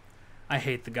 I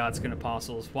hate the Godskin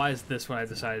Apostles. Why is this what I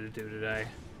decided to do today?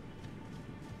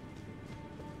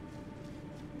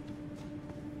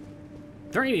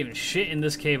 There ain't even shit in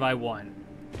this cave I won.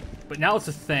 But now it's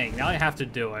a thing. Now I have to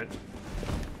do it.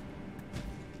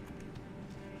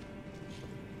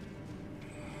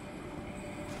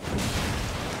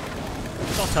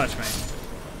 Don't touch me.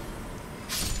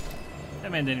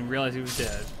 That man didn't even realize he was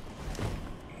dead.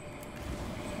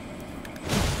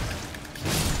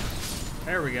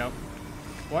 There we go.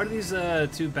 Why do these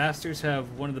two bastards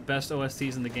have one of the best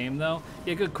OSTs in the game, though?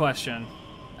 Yeah, good question.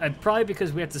 Probably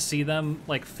because we have to see them,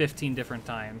 like, 15 different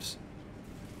times.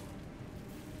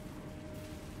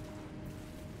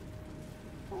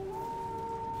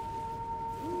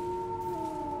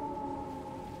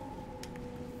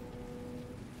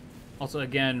 Also,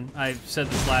 again, I said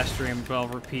this last stream, but I'll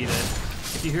repeat it.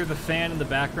 If you hear the fan in the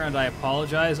background, I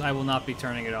apologize. I will not be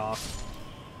turning it off.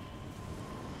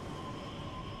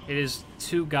 It is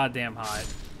too goddamn hot.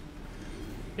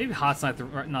 Maybe hot's not the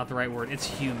right word. It's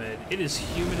humid. It is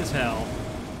humid as hell.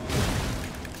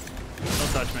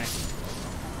 Don't touch me.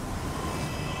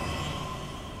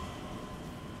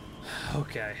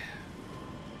 Okay.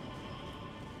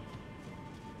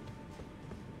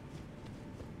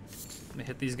 Let me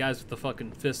hit these guys with the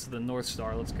fucking fist of the North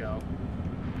Star. Let's go.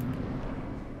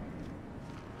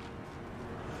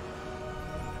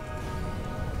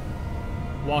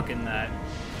 Walk in that.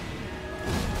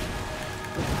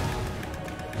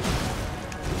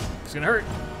 It's gonna hurt.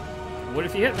 What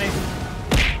if you hit me?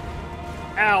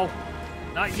 Ow.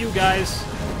 Not you guys.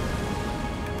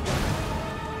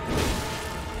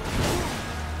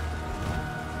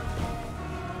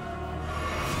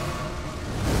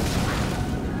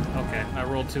 Okay, I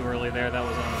rolled too early there. That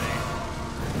was on me.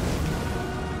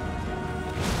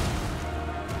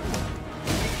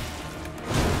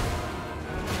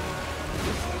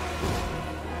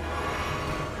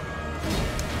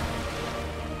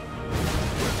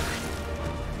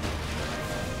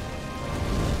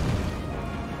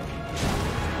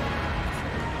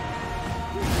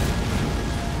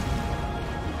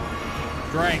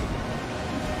 Drink.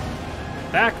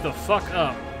 Back the fuck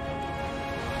up.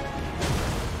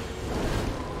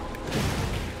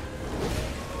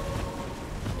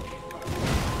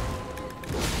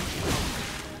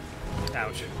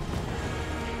 Ouch.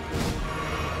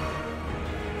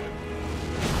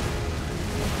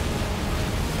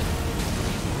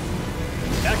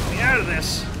 Back me out of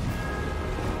this.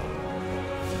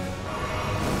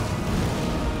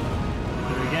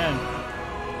 Do it again.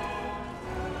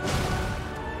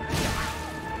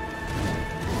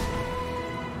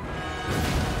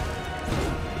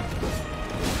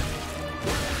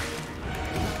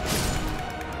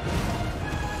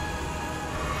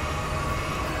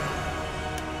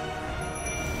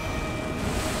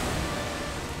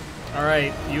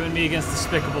 Alright, you and me against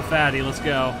Despicable Fatty, let's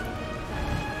go.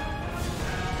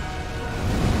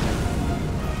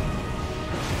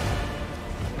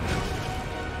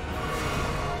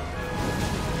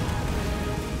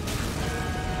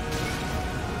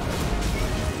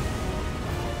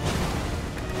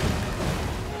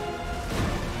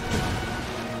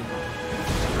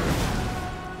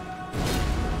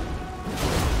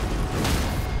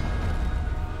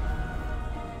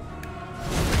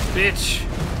 bitch.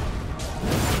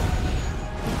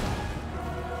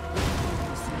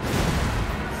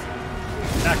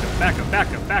 Back up, back up,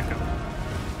 back up, back up.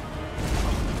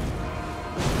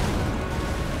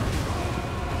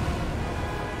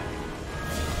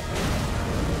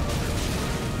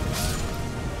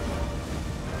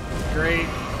 Great.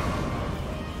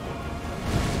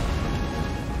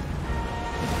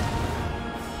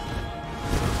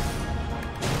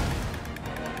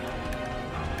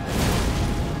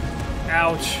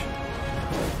 Ouch.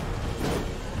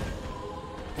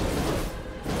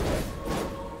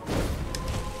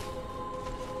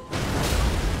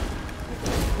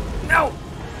 No!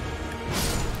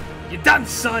 You done,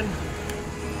 son!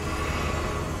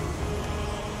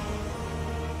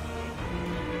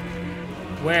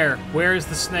 Where? Where is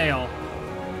the snail?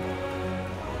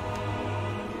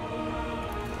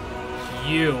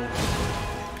 You.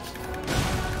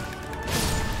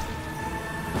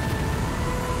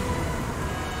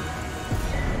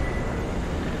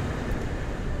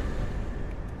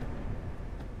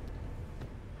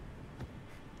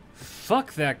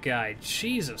 Fuck that guy.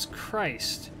 Jesus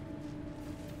Christ.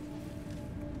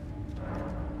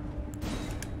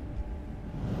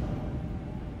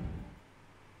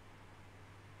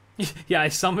 Yeah, I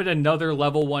summoned another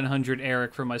level 100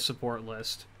 Eric from my support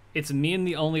list. It's me and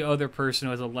the only other person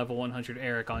who has a level 100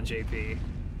 Eric on JP.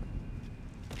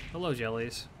 Hello,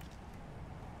 Jellies.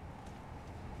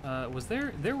 Was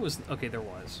there? There was... Okay, there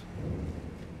was.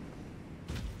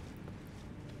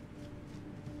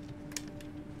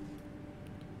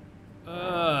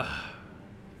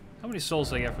 How many souls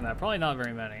did I get from that? Probably not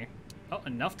very many. Oh,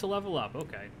 enough to level up.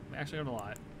 Okay. I actually got a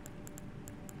lot.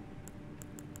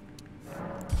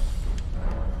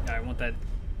 I want that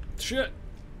shit.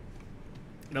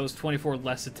 That was 24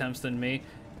 less attempts than me.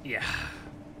 Yeah.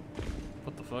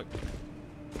 What the fuck?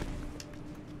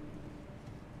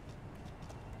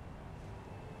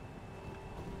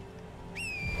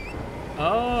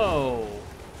 Oh.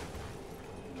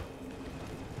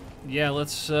 Yeah,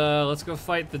 let's go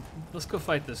fight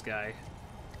this guy.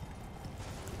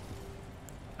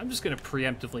 I'm just gonna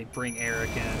preemptively bring Eric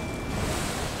in.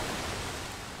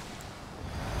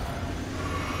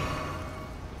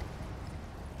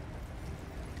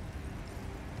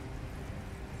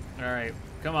 Alright,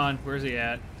 come on, where's he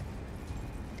at?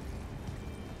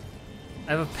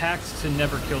 I have a pact to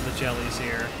never kill the jellies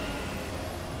here.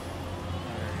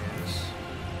 There he is.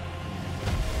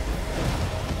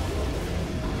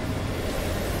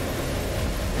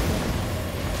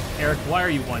 Eric, why are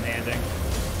you one-handing?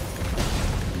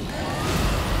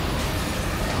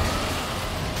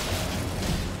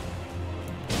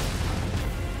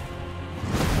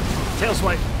 Tail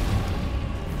swipe!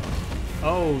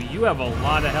 Oh, you have a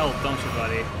lot of health, don't you,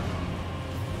 buddy?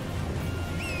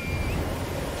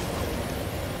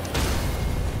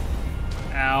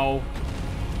 Ow.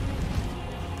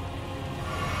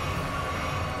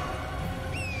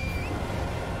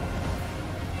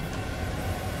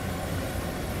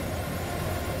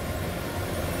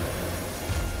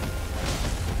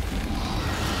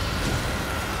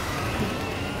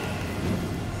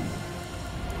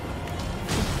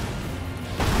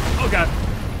 Oh, God.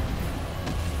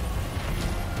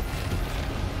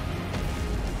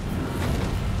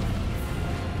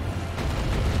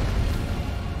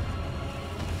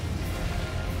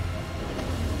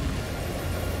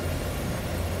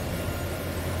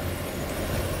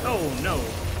 Oh, no.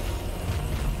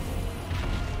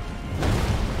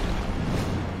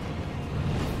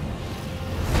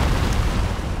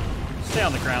 Stay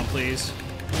on the ground, please.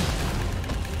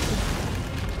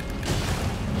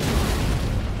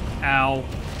 Ow.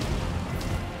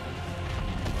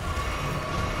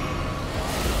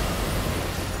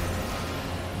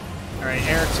 Alright,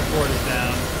 Eric's support is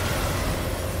down.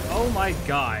 Oh my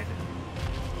god.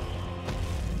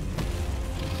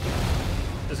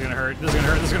 This is gonna hurt, this is gonna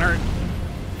hurt, this is gonna hurt.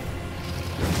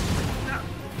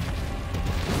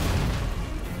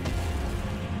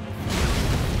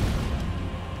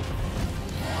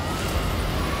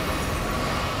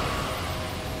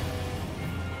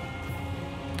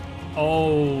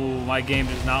 Oh, my game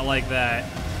does not like that.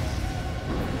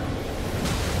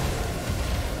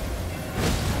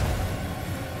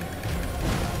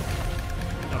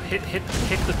 Oh, hit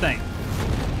the thing.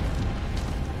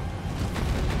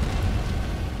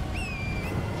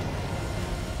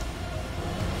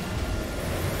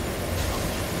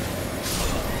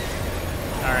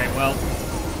 Alright, well.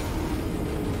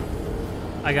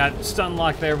 I got stun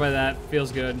locked there by that.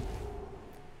 Feels good.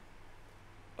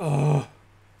 Oh.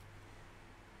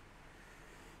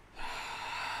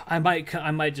 I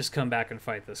might just come back and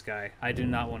fight this guy. I do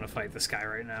not want to fight this guy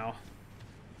right now.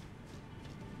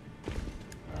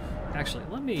 Actually,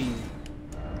 let me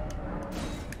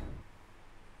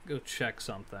go check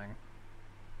something.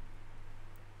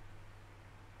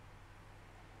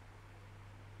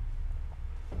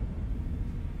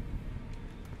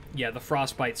 Yeah, the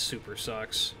frostbite super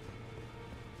sucks.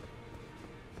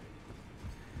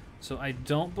 So I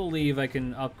don't believe I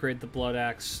can upgrade the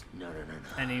Bloodaxe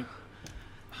any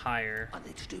higher. I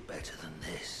need to do better than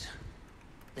this.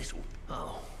 This will...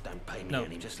 Oh, don't pay me No.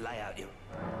 any, just lay out your...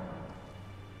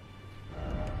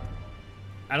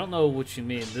 I don't know what you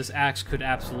mean. This axe could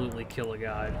absolutely kill a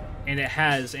god. And it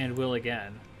has and will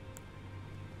again.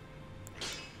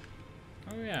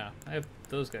 Oh yeah, I have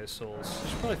those guys' souls. I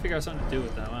should probably figure out something to do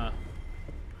with them, huh?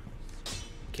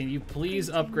 Can you please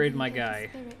upgrade my guy?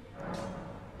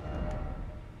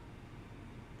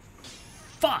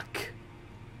 Fuck!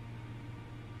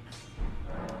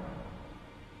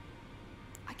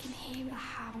 I can hear a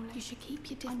howl. You should keep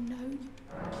your distance. I know.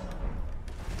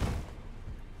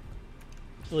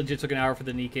 Legit took an hour for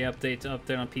the Nikke update to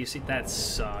update on PC. That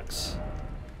sucks.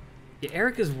 Yeah,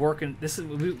 Eric is working. This is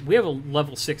we have a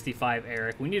level 65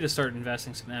 Eric. We need to start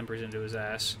investing some embers into his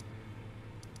ass.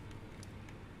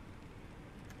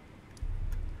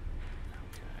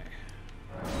 Okay.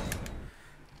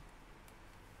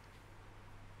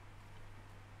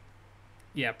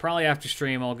 Yeah, probably after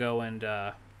stream I'll go and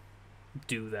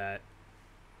do that.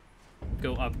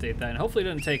 Go update that, and hopefully it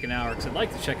doesn't take an hour, because I'd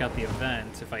like to check out the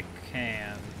event if I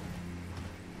can.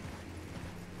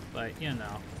 But, you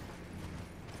know.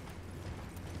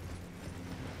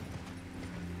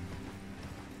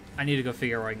 I need to go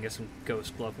figure out where I can get some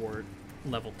Ghost Bloodwort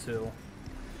level 2.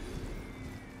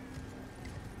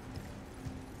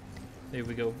 Maybe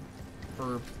we go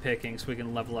herb picking so we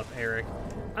can level up Eric.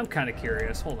 I'm kind of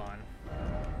curious. Hold on.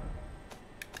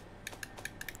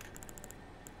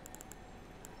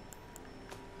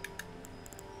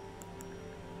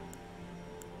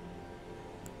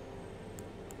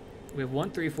 We have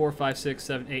 1, 3, 4, 5, 6,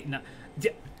 7, 8, 9.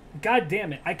 God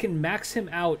damn it. I can max him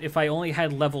out if I only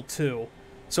had level 2.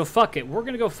 So fuck it. We're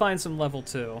going to go find some level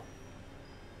 2.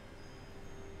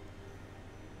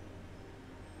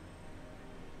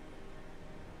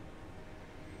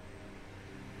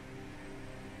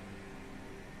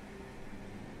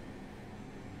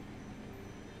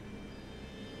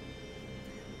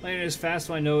 Playing it is fast,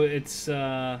 so I know it's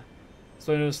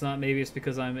so I know it's not. Maybe it's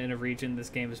because I'm in a region this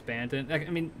game is banned in. I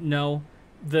mean, no.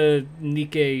 The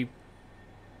Nikke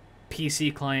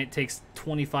PC client takes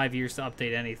 25 years to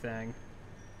update anything.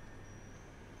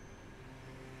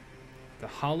 The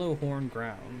Hollow Horn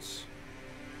Grounds.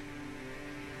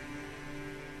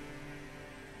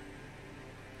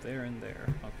 There and there.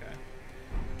 Okay.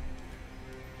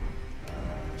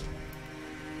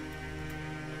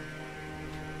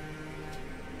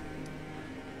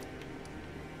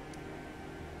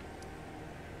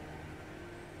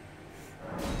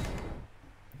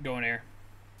 Going air.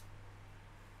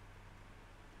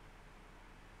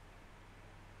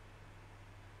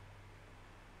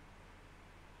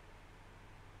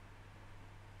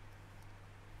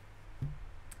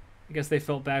 I guess they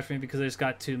felt bad for me because I just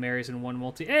got 2 Marys and 1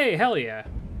 multi. Hey, hell yeah!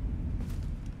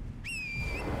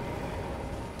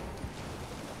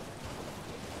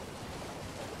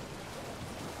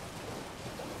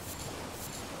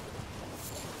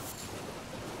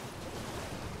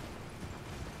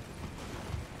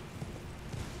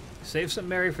 Save some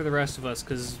Mary for the rest of us,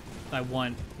 because I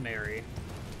want Mary.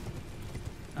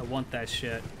 I want that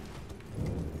shit.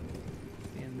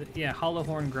 And yeah,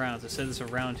 Hollowhorn Grounds. It said it's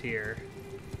around here.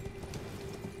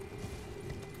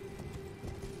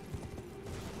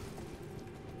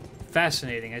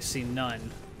 Fascinating. I see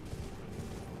none.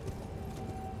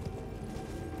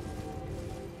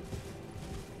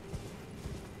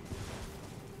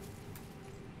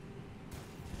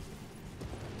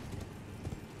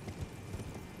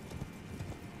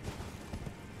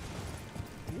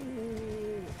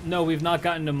 No, we've not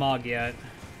gotten to Mog yet.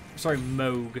 Sorry,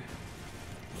 Moog.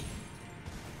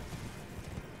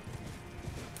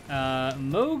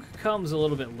 Moog comes a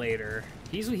little bit later.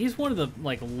 He's one of the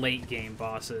like late game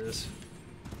bosses.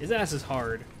 His ass is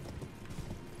hard.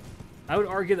 I would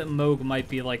argue that Moog might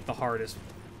be like the hardest,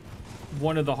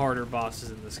 one of the harder bosses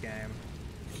in this game.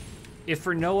 If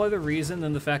for no other reason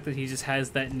than the fact that he just has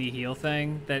that nihil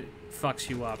thing that fucks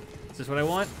you up. Is this what I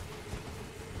want?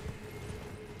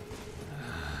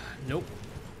 Nope.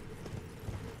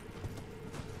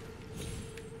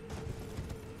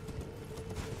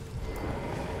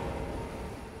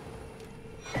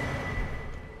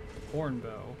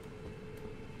 Hornbow.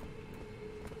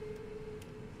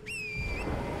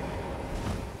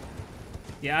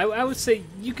 Yeah, I would say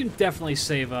you can definitely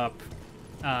save up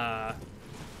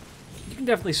you can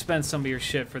definitely spend some of your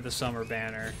shit for the summer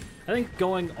banner. I think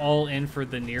going all in for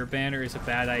the near banner is a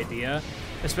bad idea,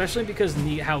 especially because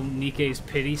how Nikkei's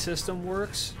pity system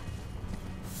works.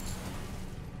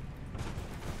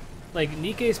 Like,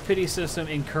 Nikkei's pity system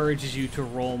encourages you to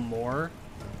roll more.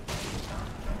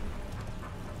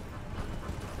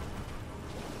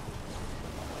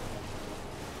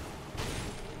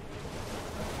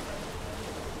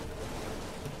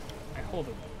 Hey, hold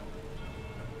it.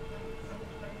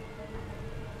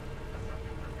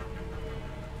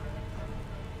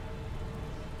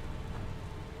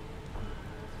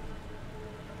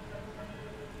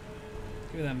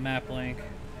 Give me that map link.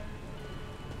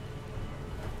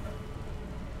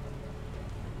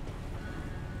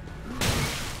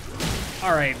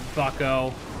 Alright,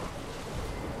 bucko.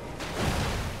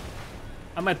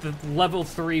 I'm at the level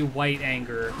 3 white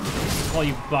anger. I'll call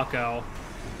you bucko.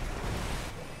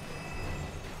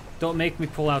 Don't make me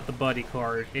pull out the buddy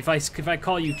card. If I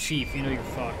call you chief, you know you're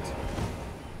fucked.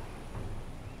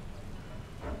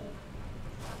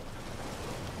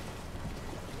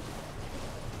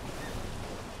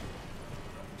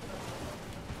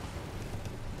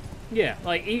 Yeah,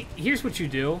 like, here's what you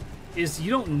do, is you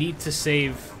don't need to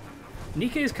save.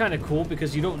 Nikkei is kind of cool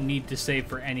because you don't need to save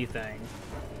for anything.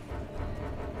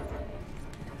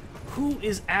 Who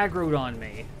is aggroed on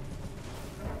me?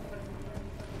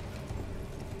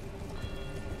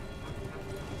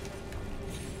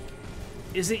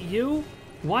 Is it you?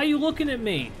 Why are you looking at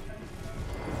me?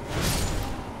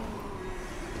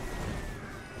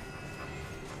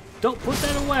 Don't put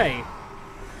that away.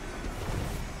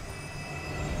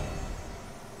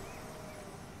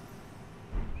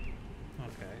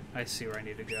 I see where I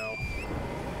need to go.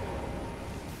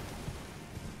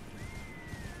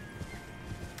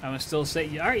 I'm gonna still say,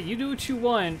 alright, you do what you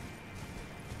want.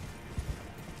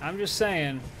 I'm just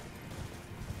saying.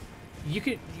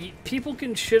 People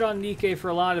can shit on Nikkei for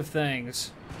a lot of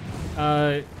things.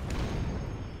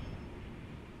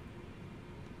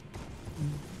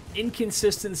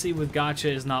 Inconsistency with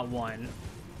gacha is not one.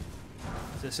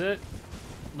 Is this it?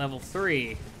 Level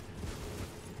 3.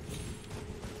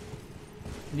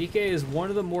 Nikkei is one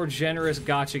of the more generous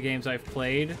gacha games I've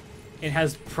played. It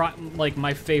has, like,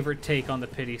 my favorite take on the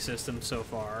pity system so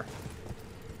far.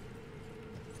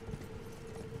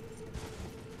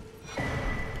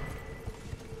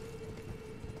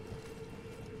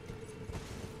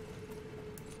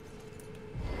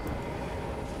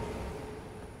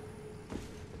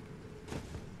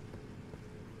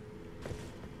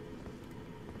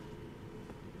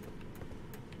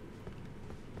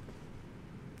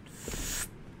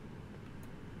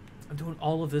 I'm doing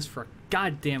all of this for a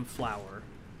goddamn flower.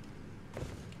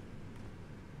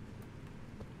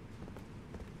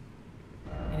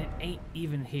 And it ain't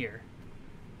even here.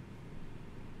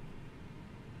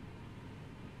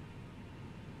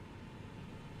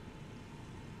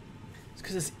 It's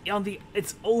because it's on the...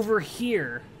 It's over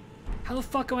here. How the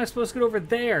fuck am I supposed to get over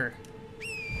there?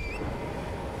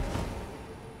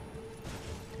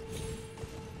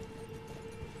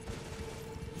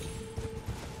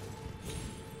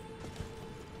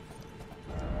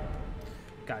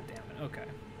 God damn it, okay.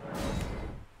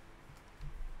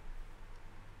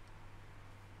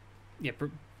 Yeah,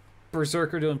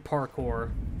 Berserker doing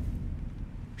parkour.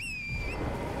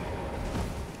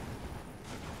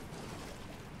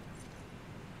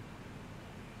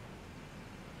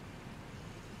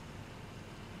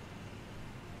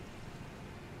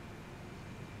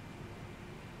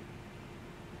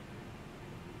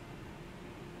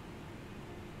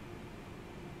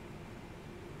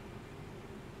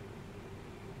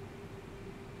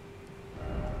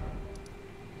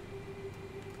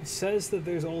 It says that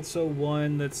there's also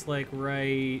one that's like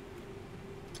right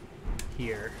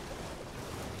here.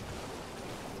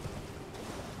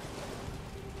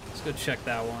 Let's go check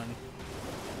that one.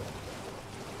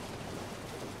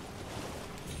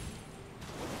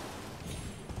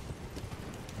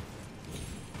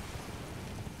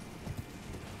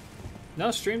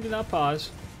 No, stream did not pause.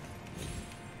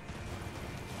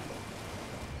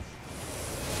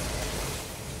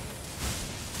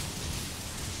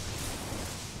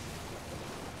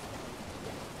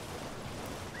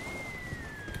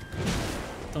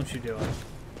 Don't you do it.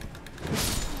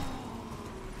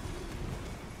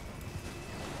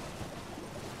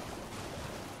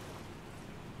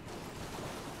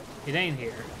 It ain't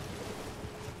here.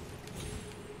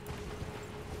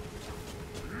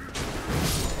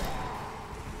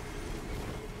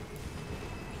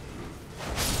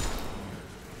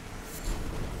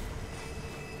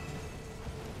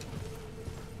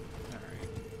 Alright.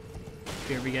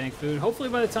 You're gonna be getting food. Hopefully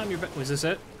by the time you're back. Was this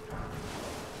it?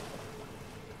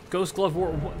 Ghost Glove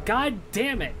War. God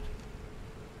damn it!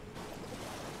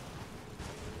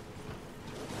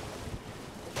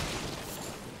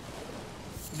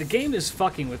 The game is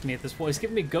fucking with me at this point. It's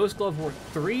giving me Ghost Glove War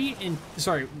 3 and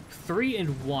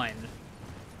 1.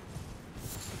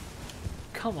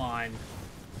 Come on.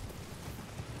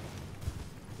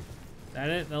 Is that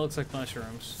it? That looks like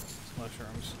mushrooms. It's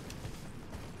mushrooms.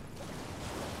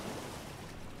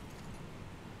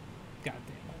 God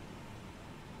damn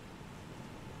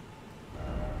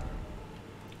it.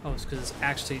 Oh, it's because it's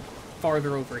actually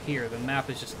farther over here. The map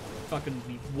is just fucking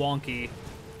wonky.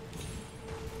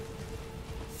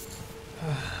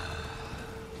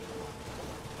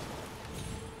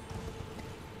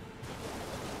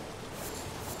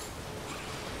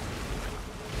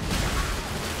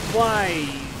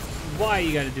 Why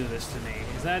you gotta do this to me?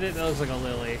 Is that it? That looks like a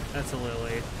lily. That's a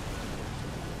lily.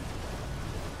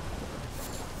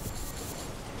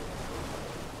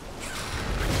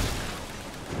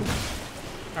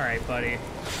 Alright, buddy.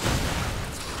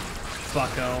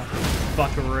 Bucko.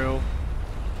 Buckaroo.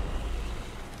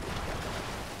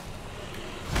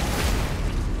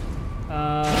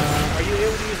 Are you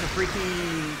able to use the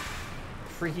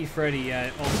Freaky Freddy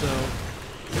yet? Also,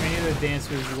 is there any other dance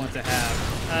moves you want to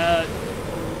have?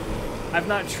 I've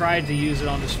not tried to use it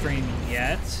on the stream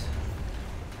yet.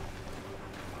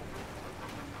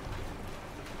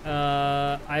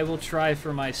 I will try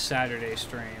for my Saturday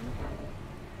stream.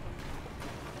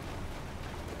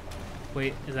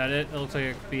 Wait, is that it? It looks like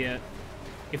it could be it.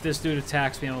 If this dude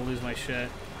attacks me, I'm gonna lose my shit.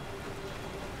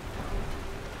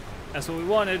 That's what we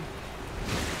wanted.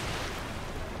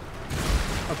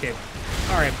 Okay.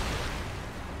 Alright.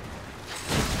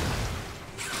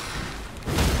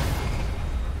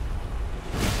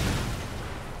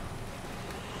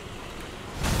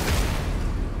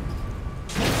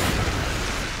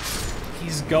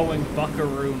 He's going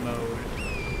buckaroo mode.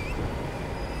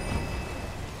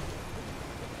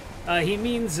 He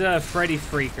means Freddy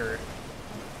Freaker.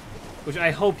 Which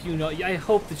I hope you know. I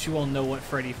hope that you all know what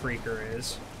Freddy Freaker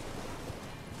is.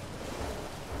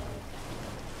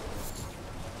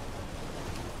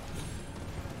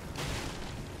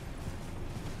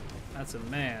 That's a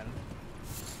man.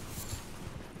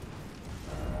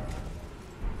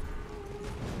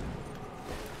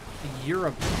 You're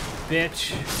a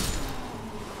bitch.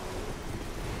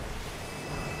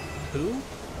 Who?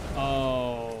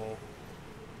 Oh.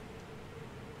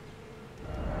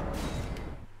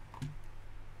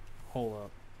 Hold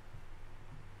up.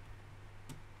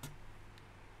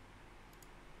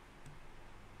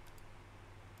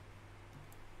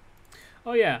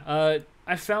 Oh yeah,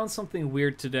 I found something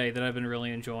weird today that I've been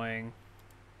really enjoying.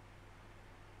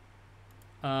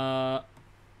 I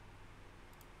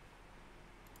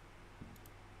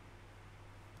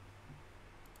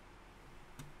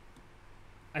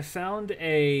found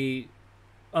a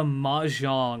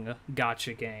Mahjong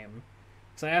gacha game.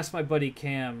 So I asked my buddy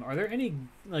Cam, are there any,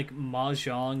 like,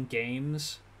 Mahjong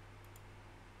games?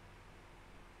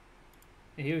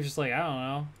 And he was just like, I don't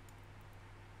know.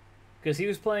 Because he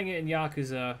was playing it in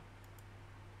Yakuza.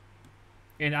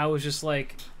 And I was just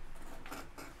like,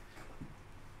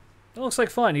 it looks like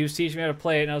fun. He was teaching me how to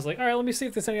play it, and I was like, alright, let me see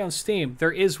if there's any on Steam.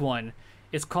 There is one.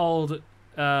 It's called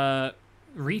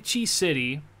Ricci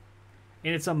City.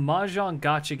 And it's a Mahjong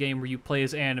gacha game where you play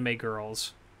as anime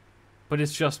girls. But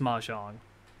it's just Mahjong.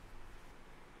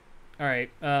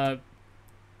 Alright,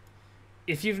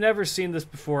 if you've never seen this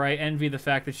before, I envy the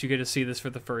fact that you get to see this for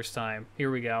the first time.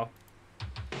 Here we go.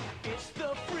 It's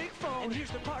the freak phone, and here's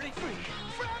the party freak.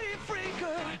 Freddy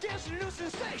Freaker, dancing new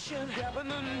sensation, grabbing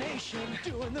the nation,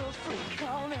 doing the freak.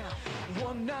 Call now,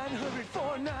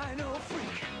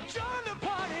 1-900-490-FREAK. Join the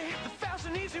party, the fast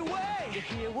and easy way. You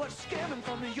hear what's scamming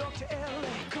from New York to LA.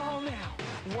 Call now,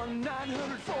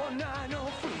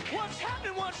 1-900-490-FREAK. What's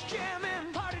happening, what's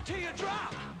jamming? Party till you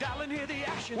drop. Dial and hear the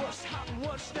action. What's hot and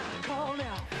what's not? Call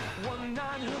now,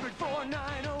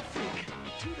 1-900-490-FREAK.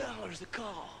 $2 a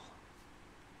call.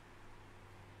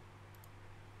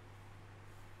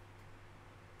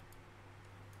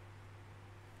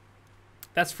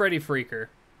 That's Freddy Freaker.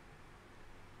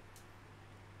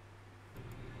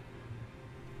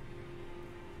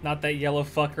 Not that yellow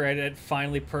fucker I had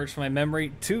finally purged from my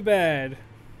memory. Too bad.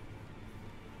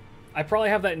 I probably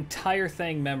have that entire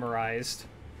thing memorized.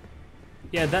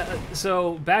 Yeah, that.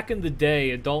 So back in the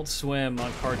day, Adult Swim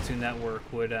on Cartoon Network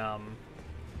would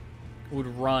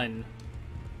run.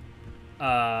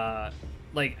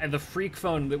 Like the freak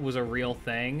phone that was a real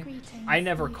thing. Greetings, I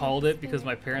never called it because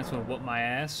my spirit. parents would whoop my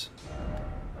ass.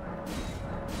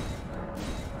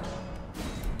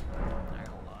 Alright,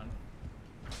 hold on.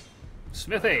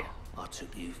 Smithy! I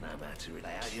took you've no man to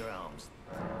relay out your arms.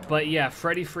 But yeah,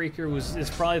 Freddy Freaker is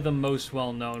probably the most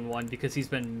well-known one because he's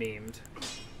been memed.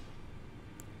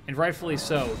 And rightfully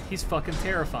so. He's fucking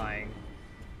terrifying.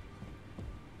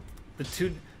 The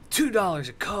 $2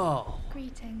 a call.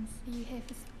 Greetings. Are you here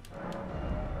for...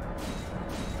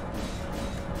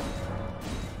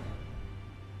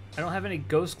 I don't have any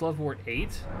Ghost Glove Ward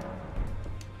 8?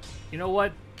 You know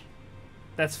what?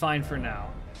 That's fine for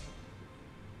now.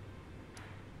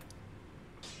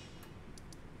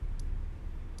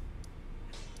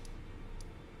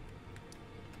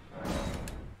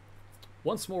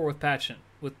 Once more with passion.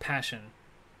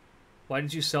 Why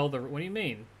did you sell the... What do you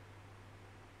mean?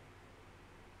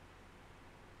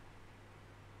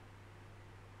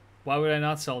 Why would I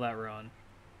not sell that run?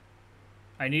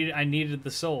 I needed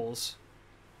the souls.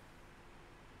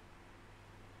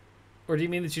 Or do you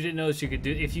mean that you didn't know that you could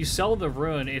do... If you sell the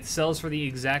rune, it sells for the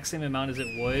exact same amount as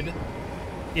it would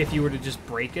if you were to just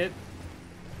break it.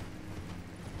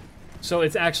 So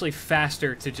it's actually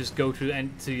faster to just go to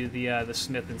the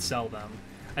smith and sell them.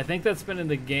 I think that's been in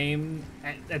the game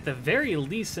at the very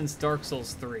least since Dark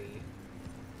Souls 3.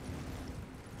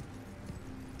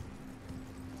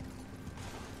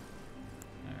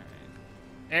 Alright.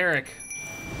 Eric.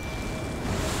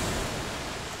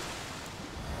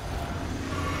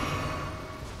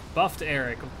 Buffed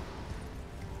Eric.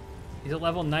 He's at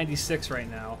level 96 right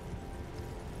now.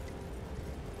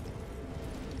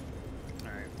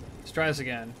 Alright. Let's try this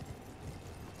again.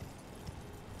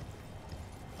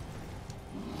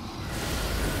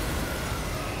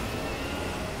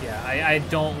 Yeah, I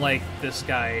don't like this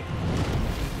guy.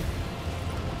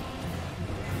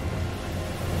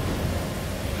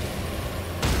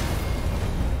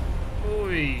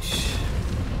 Oish.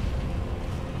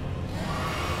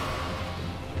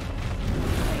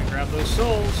 Gonna grab those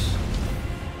souls.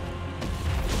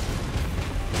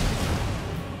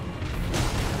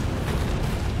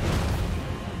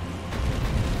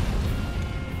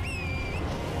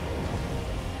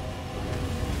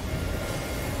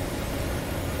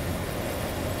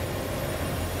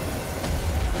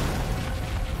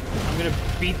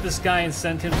 Beat this guy and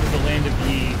send him to the land of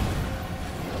Yi.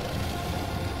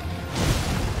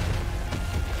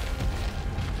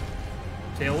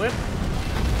 Tail whip.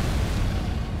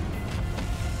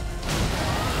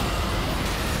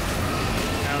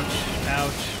 Ouch,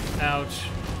 ouch, ouch.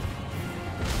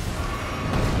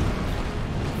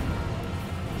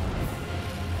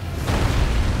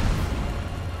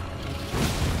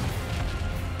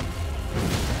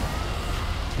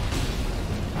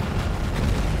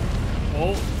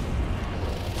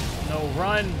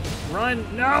 Run!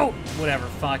 No! Whatever.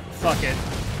 Fuck it.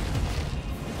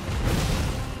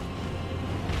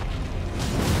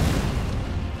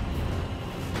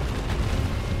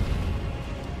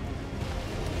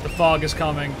 The fog is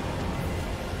coming.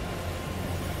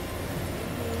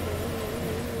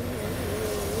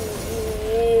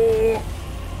 Oh!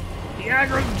 He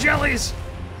aggroed the jellies!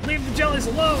 Leave the jellies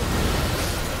alone!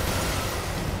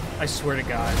 I swear to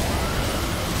God.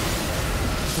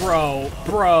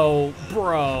 Bro,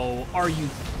 are you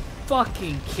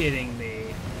fucking kidding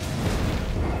me?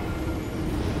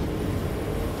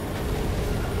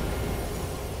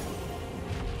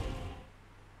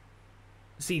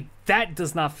 See, that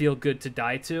does not feel good to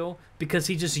die to, because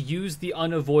he just used the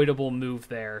unavoidable move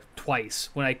there twice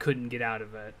when I couldn't get out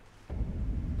of it.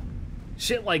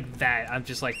 Shit like that, I'm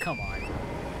just like, come on.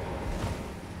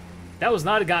 That was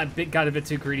not got a bit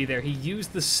too greedy there. He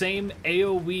used the same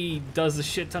AoE does a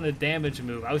shit ton of damage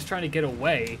move. I was trying to get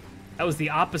away. That was the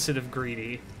opposite of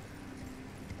greedy.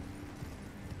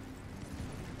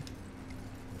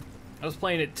 I was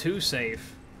playing it too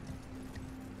safe.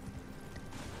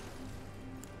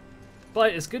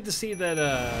 But it's good to see that,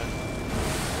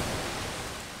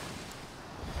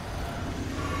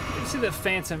 good to see that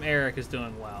Phantom Eric is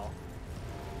doing well.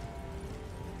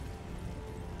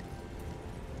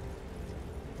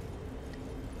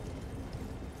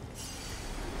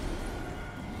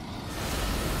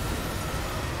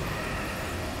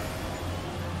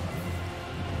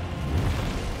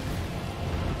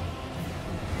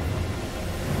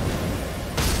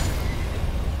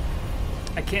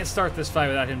 I can't start this fight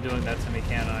without him doing that to me,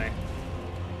 can I?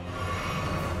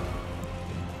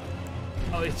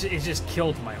 Oh, it just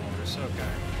killed my horse. Okay.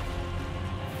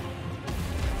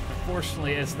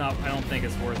 Unfortunately, it's not. I don't think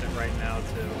it's worth it right now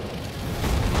to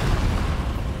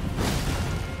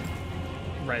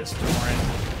res torrent.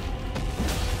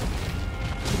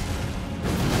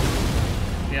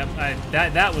 Yep,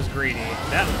 that was greedy.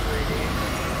 That was greedy.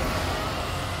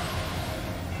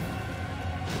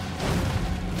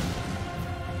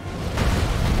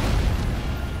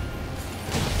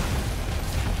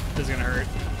 This is gonna hurt. hurt.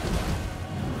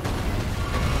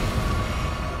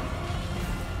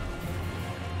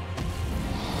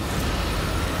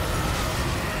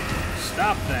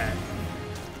 Stop that.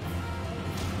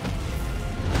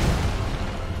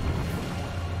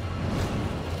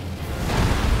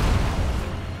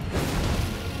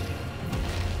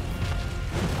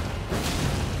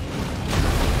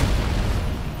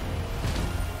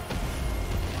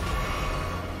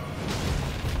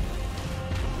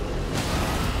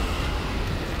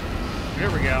 Here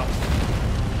we go.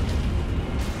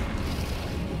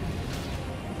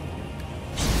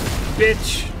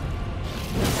 Bitch.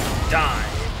 Die.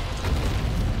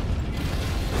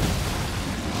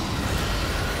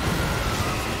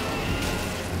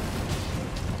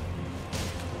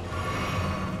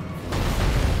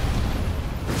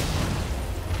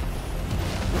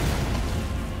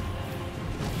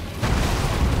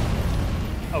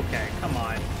 Okay, come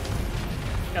on.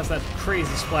 Got that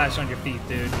crazy splash on your feet,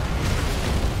 dude.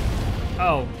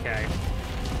 Okay.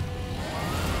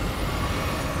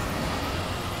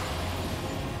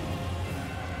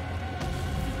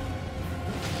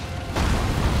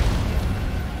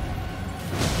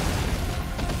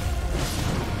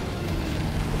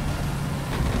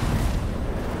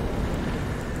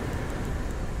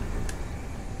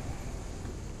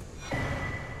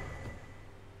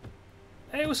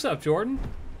 Hey, what's up, Jordan?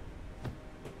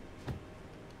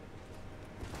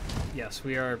 Yes,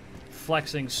 we are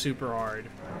flexing super hard.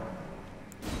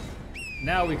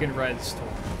 Now we can red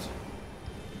storms.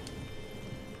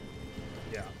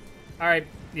 Yeah. Alright,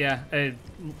 yeah.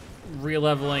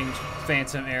 Re-leveling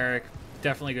Phantom Eric,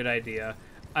 definitely a good idea.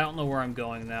 I don't know where I'm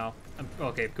going now.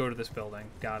 Okay, go to this building.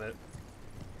 Got it.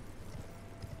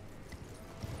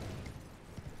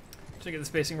 Should I get the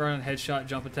spacing right on headshot,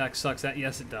 jump attack sucks that?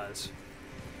 Yes, it does.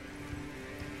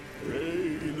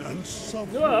 Pain and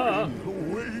suffering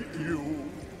await you.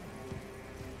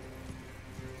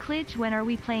 Klidge, when are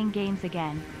we playing games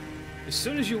again? As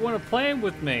soon as you want to play them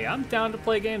with me. I'm down to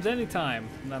play games anytime.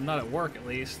 I'm not at work, at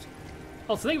least.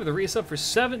 Oh, thank you for the resub for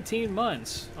 17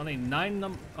 months on a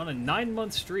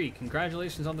 9-month streak.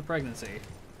 Congratulations on the pregnancy.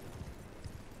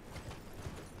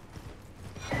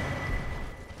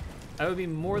 I would be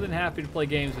more than happy to play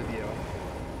games with you.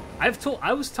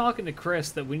 I was talking to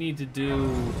Chris that we need to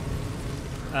do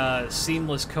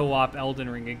seamless co-op Elden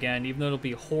Ring again, even though it'll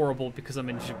be horrible because I'm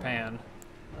in Japan.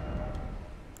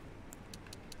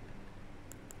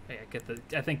 Hey, okay,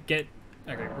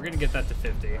 we're gonna get that to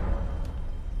 50.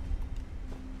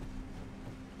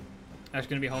 I'm just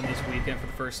gonna be home this weekend for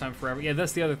the first time forever. Yeah,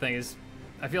 that's the other thing is,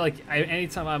 I feel like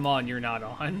anytime I'm on, you're not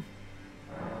on.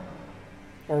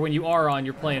 Or when you are on,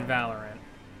 you're playing Valorant.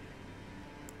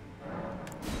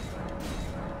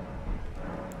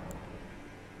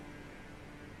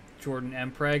 Jordan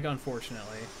Mpreg,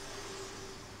 unfortunately.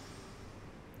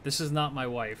 This is not my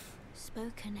wife.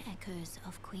 Spoken echoes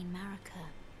of Queen Marika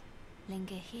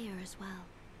linger here as well.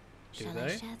 Do Shall they?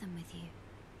 I share them with you?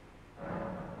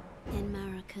 In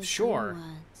Marika's Sure. own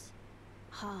words,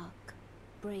 hark,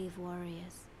 brave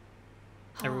warriors.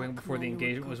 Everyone Hark, before my the Lord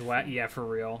engagement was Godfrey. whack. Yeah, for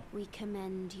real. We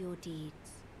commend your deeds.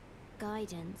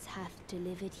 Guidance hath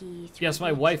delivered ye through Yes,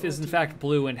 my each wife is in ordeal fact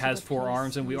blue and to has the 4 place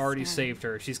arms, and we ye already stand. saved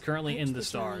her. She's currently Put in the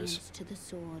stars. giants to the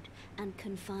sword and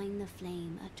confine the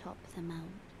flame atop the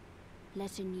mount.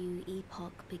 Let a new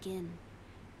epoch begin,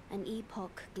 an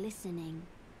epoch glistening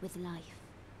with life.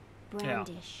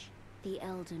 Brandish the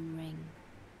Elden Ring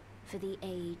for the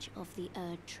age of the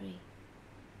Erd Tree.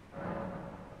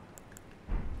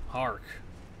 Hark.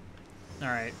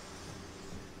 Alright.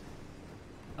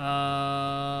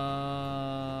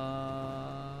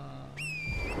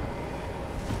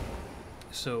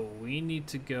 So we need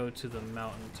to go to the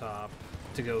mountaintop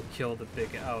to go kill the big...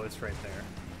 Oh, it's right there.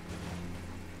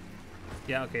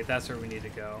 Yeah, okay, that's where we need to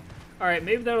go. Alright,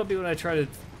 maybe that'll be what I try to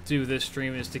do this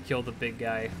stream, is to kill the big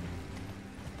guy.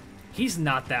 He's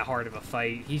not that hard of a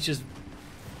fight. He's just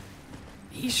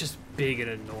big and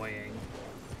annoying.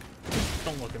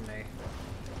 Don't look at me.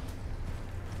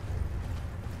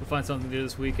 We'll find something to do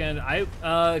this weekend.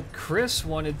 Chris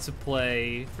wanted to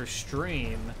play for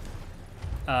stream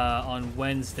on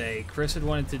Wednesday. Chris had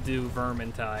wanted to do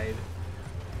Vermintide.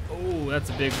 Oh, that's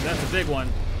a big one.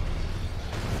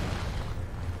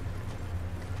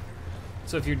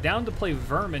 So if you're down to play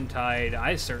Vermintide,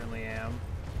 I certainly am.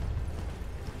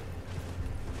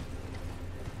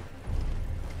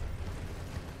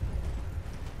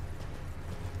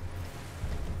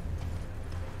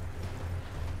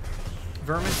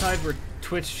 Vermintide, where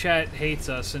Twitch chat hates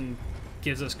us and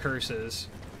gives us curses.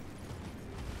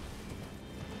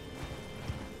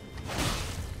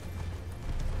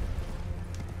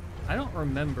 I don't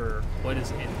remember what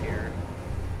is in here.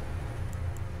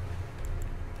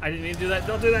 I didn't mean to do that.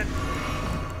 Don't do that.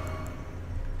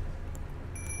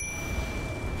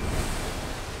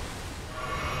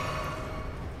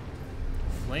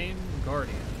 Flame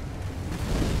Guardian.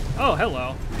 Oh,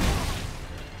 hello.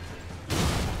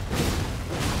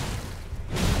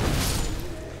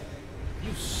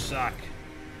 You suck.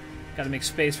 Gotta make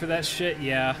space for that shit?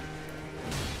 Yeah.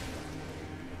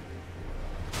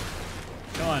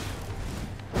 Come on.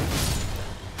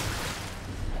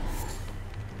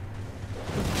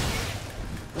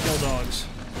 Kill dogs.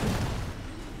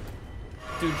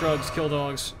 Do drugs, kill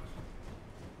dogs.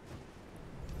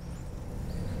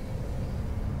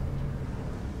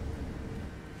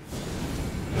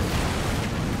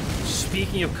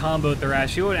 Speaking of combo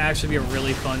thrash, it would actually be a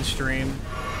really fun stream.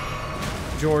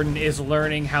 Jordan is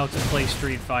learning how to play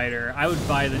Street Fighter. I would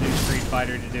buy the new Street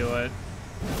Fighter to do it.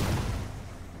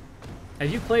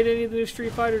 Have you played any of the new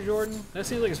Street Fighter, Jordan? That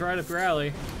seems like it's right up your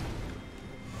alley.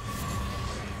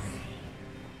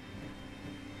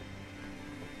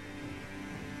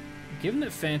 Given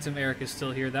that Phantom Eric is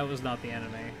still here, that was not the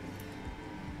enemy.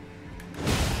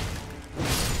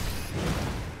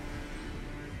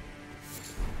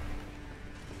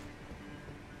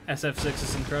 SF6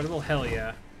 is incredible? Hell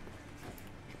yeah.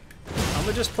 I'm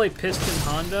gonna just play Piston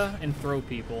Honda and throw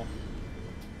people.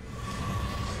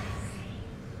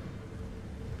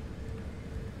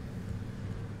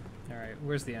 Alright,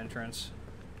 where's the entrance?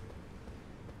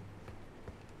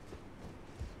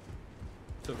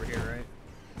 It's over here, right?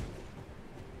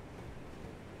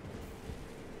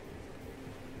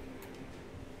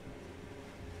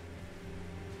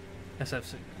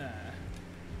 SF6.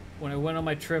 When I went on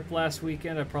my trip last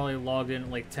weekend, I probably logged in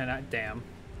at like 10. Damn.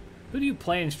 Who do you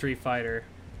play in Street Fighter?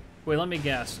 Wait, let me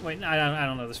guess. Wait, I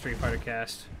don't know the Street Fighter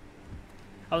cast.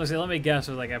 I was gonna say, let me guess.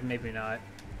 I was like, maybe not.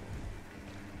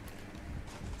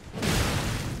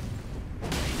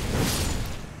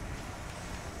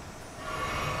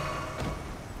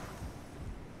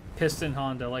 Piston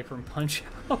Honda, like from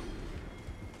Punch-Out.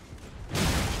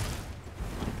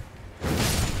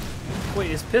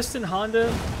 Wait, is Piston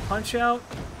Honda Punch-Out?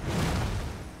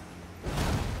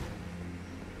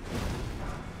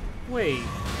 Wait.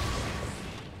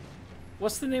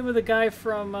 What's the name of the guy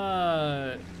from,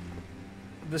 the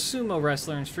sumo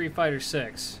wrestler in Street Fighter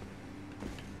 6?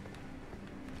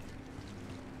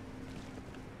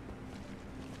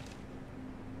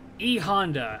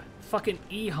 E-Honda. Fucking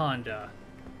E-Honda.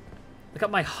 I got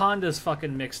my Hondas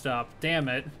fucking mixed up. Damn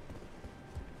it.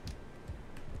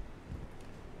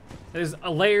 There's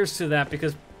layers to that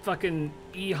because fucking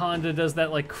E-Honda does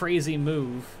that, like, crazy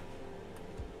move.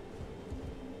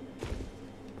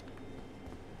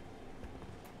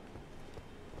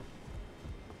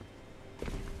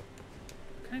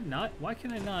 Can I not? Why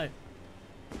can I not?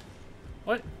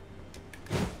 What?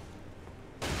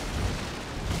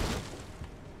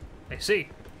 I see.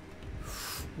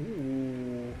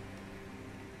 Ooh.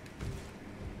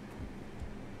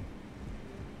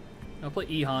 I'll play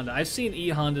E-Honda. I've seen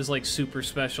E-Honda's like super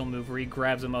special move where he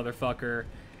grabs a motherfucker,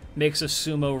 makes a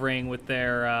sumo ring with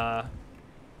their Hi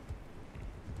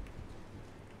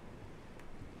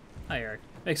Eric.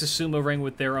 Makes a sumo ring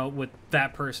with their own, with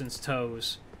that person's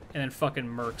toes, and then fucking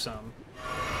murks them.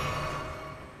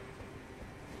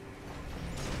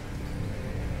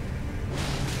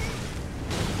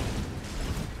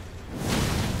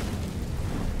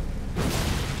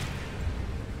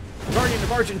 Guardian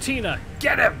of Argentina,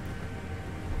 get him!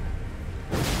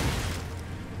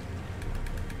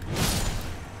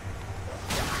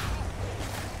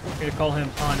 You're gonna call him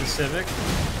Honda Civic?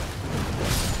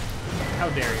 How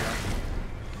dare you?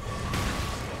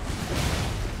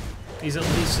 He's at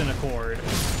least an Accord.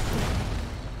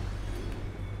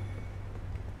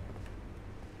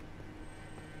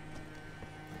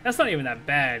 That's not even that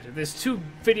bad. There's two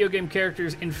video game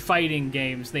characters in fighting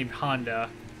games named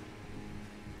Honda.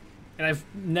 And I've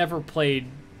never played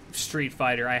Street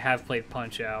Fighter. I have played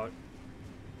Punch-Out.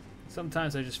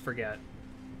 Sometimes I just forget.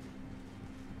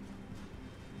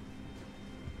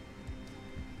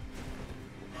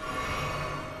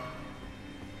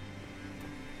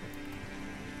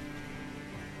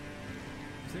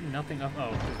 Is there nothing up?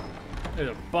 Oh, there's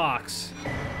a box.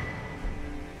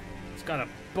 It's got a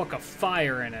book of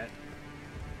fire in it.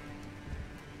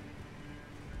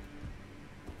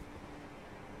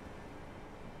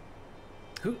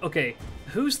 Okay,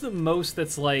 who's the most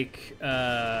that's like,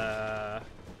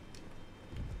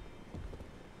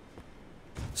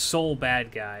 soul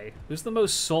bad guy? Who's the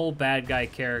most soul bad guy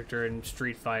character in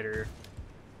Street Fighter?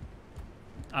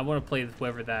 I want to play with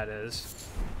whoever that is.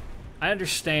 I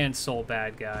understand soul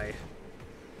bad guy.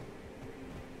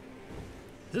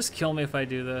 Does this kill me if I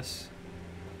do this?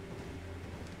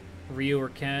 Ryu or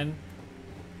Ken?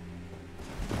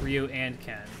 Ryu and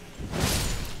Ken.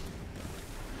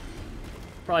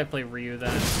 Probably play Ryu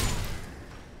then.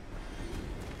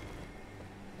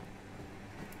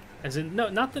 As in, no,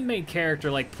 not the main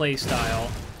character, like, playstyle.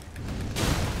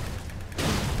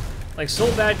 Like,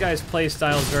 Soul Bad Guy's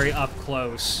playstyle is very up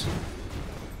close.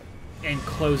 And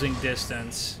closing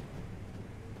distance.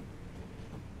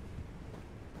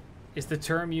 Is the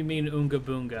term you mean Oonga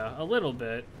Boonga? A little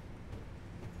bit.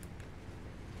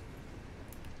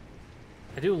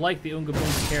 I do like the Oonga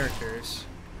Boonga characters.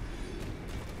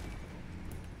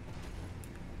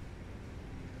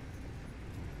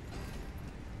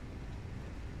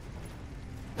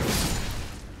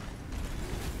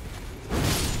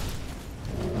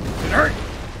 It hurt!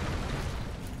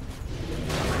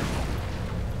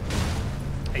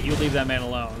 Hey, you leave that man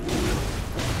alone.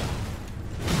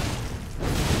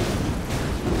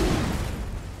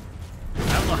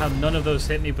 I don't know how none of those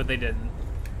hit me, but they didn't.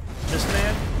 This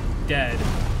man? Dead.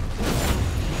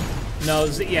 No,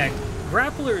 yeah,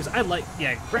 grapplers,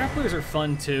 grapplers are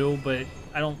fun too, but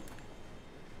I don't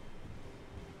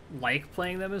like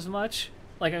playing them as much.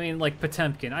 Like, I mean, like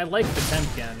Potemkin. I like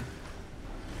Potemkin.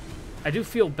 I do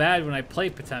feel bad when I play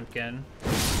Potemkin.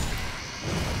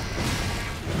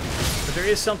 But there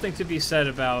is something to be said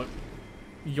about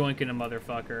yoinking a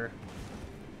motherfucker.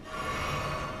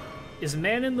 Is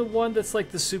Manon the one that's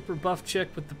like the super buff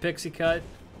chick with the pixie cut?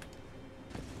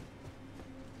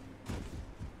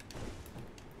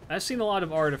 I've seen a lot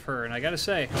of art of her, and I gotta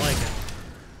say, I like it.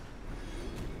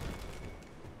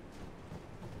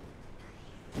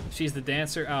 She's the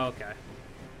dancer? Oh, okay.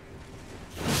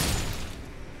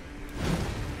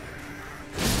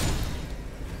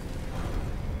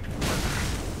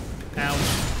 Ouch.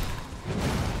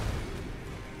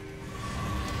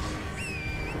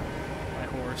 My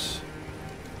horse.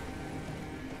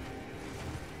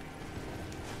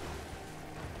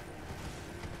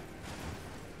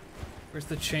 Where's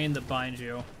the chain that binds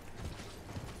you?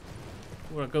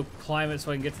 I'm gonna go climb it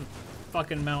so I can get to the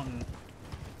fucking mountain.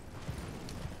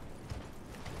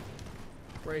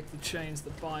 Break the chains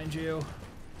that bind you.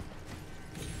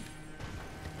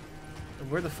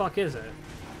 Where the fuck is it?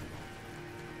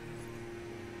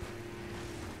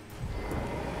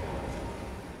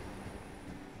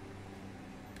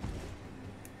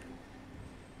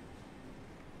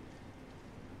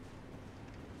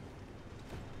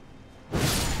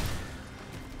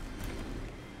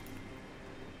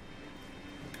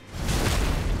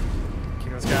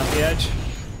 Edge.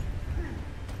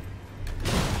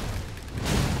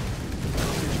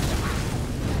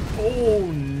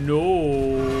 Oh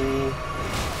no.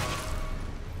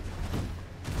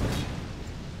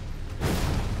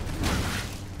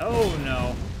 Oh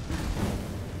no.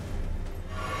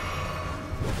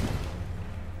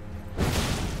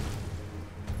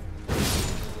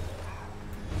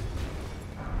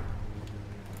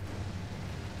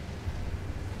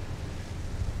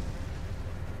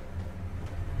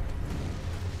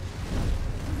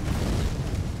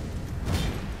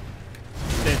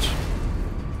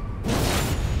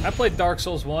 I played Dark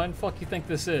Souls 1. Fuck you think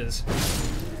this is?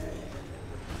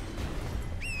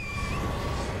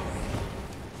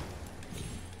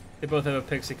 They both have a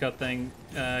pixie cut thing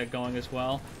going as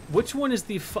well. Which one is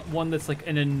the one that's like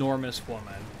an enormous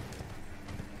woman?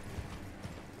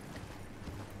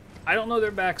 I don't know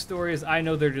their backstories. I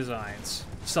know their designs.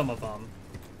 Some of them.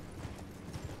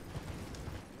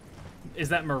 Is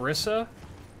that Marissa?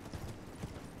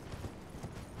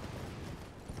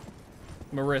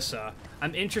 Marissa.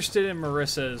 I'm interested in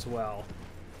Marissa as well.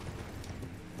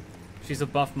 She's a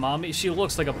buff mommy. She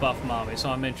looks like a buff mommy, so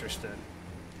I'm interested.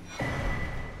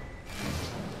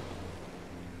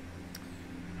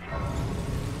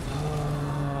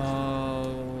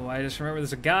 Oh, I just remember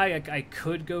there's a guy I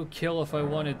could go kill if I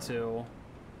wanted to.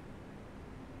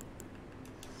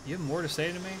 You have more to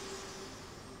say to me?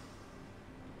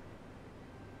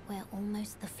 We're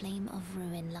almost the flame of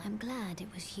ruin. I'm glad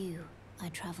it was you I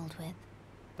traveled with.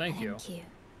 Thank you. Thank you.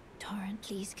 Torrent,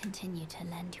 please continue to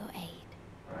lend your aid.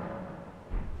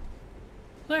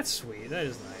 That's sweet. That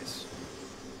is nice.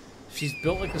 She's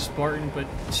built like a Spartan, but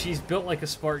she's built like a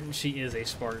Spartan. She is a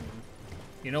Spartan.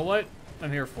 You know what?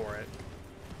 I'm here for it.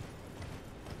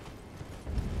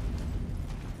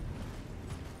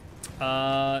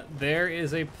 There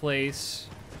is a place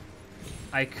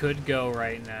I could go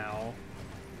right now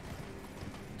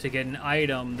to get an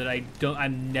item that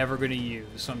I'm never going to use,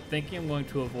 so I'm thinking I'm going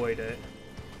to avoid it.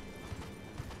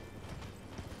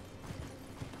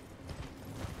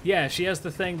 Yeah, she has the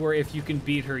thing where if you can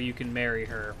beat her, you can marry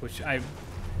her, which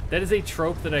That is a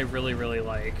trope that I really, really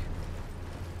like.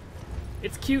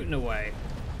 It's cute in a way.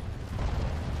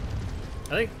 I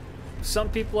think some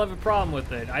people have a problem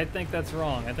with it. I think that's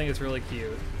wrong. I think it's really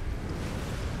cute.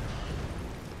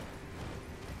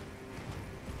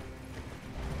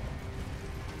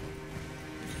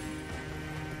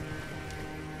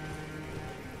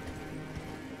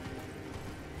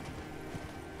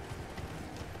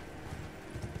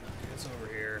 It's over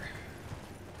here.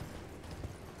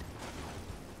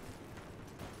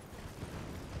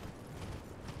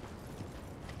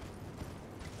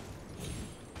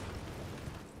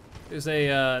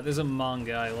 There's a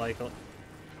manga I like.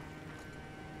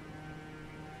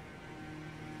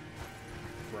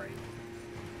 Right.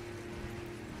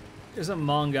 There's a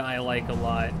manga I like a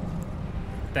lot.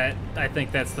 That I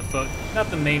think that's the not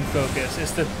the main focus.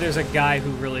 It's that there's a guy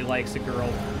who really likes a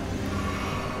girl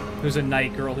who's a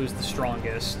night girl who's the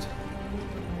strongest.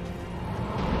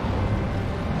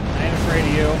 I ain't afraid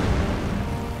of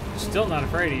you. Still not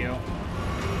afraid of you.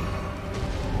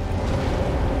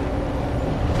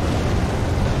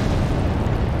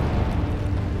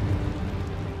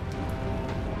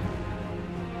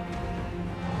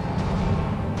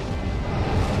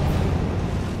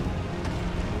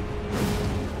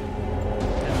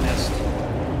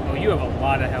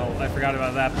 Lot of health. I forgot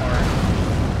about that part.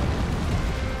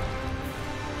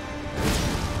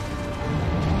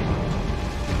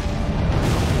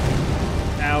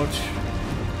 Ouch.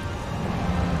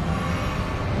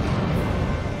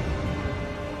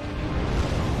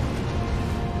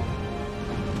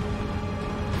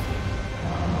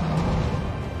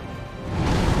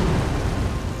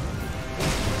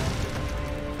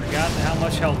 Forgot how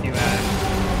much health you had.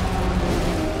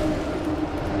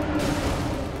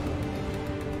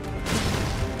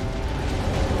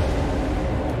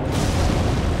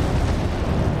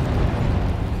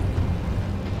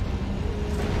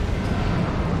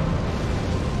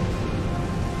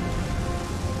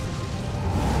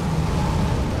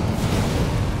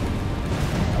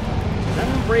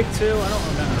 Break too? I don't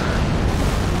remember.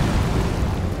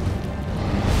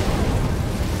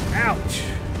 Ouch!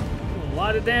 A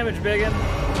lot of damage, biggin.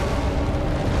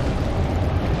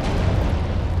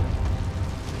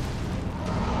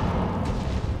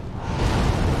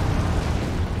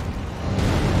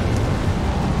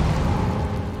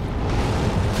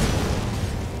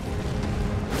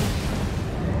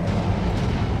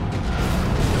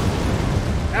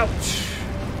 Ouch!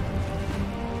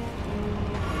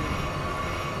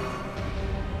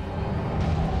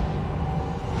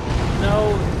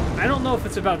 I don't know if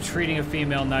it's about treating a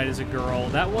female knight as a girl.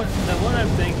 The one I'm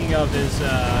thinking of is,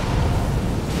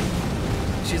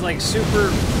 she's like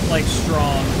super, like,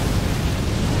 strong.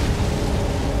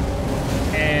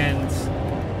 And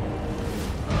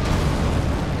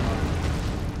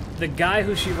the guy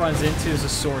who she runs into is a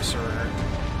sorcerer.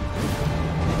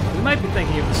 We might be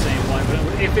thinking of the same one,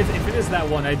 but if it is that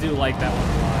one, I do like that one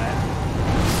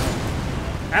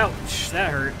a lot. Ouch,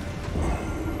 that hurt.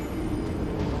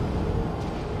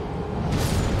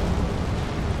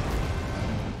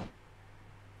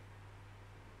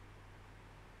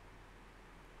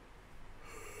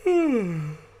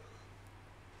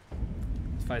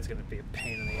 This fight's gonna be a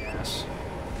pain in the ass.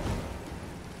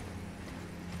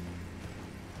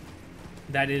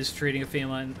 That is treating a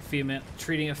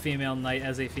female knight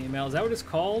as a female. Is that what it's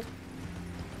called?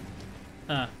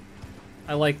 I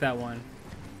like that one.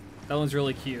 That one's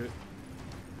really cute.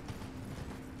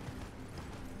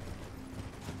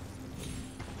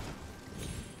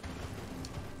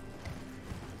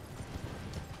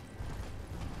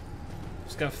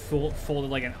 Just got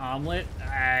folded like an omelet.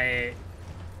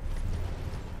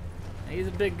 He's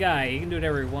a big guy. He can do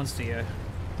whatever he wants to you. I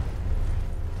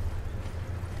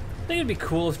think it'd be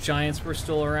cool if giants were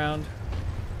still around.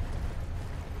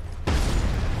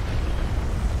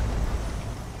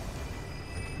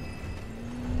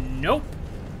 Nope.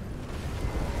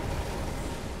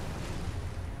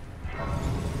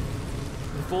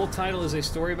 The full title is a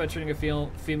story about treating a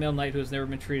female knight who has never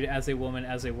been treated as a woman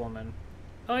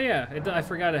Oh yeah, I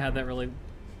forgot it had that really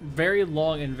very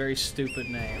long and very stupid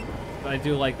name. But I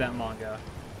do like that manga.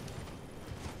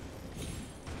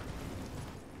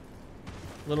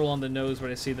 A little on the nose, but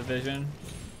I see the vision.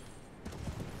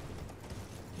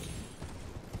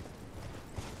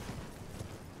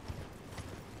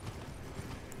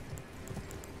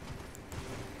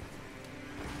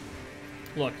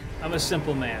 Look, I'm a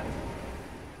simple man.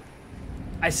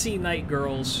 I see night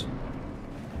girls.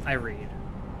 I read.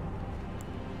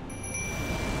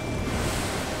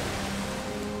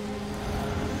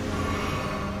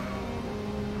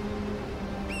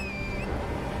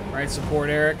 Right, support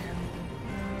Eric.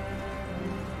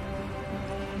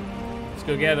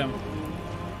 Let's go get him.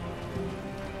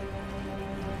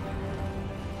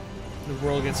 The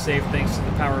world gets saved thanks to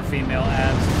the power of female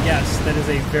abs. Yes, that is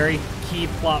a very key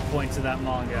plot point to that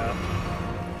manga.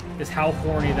 Is how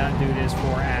horny that dude is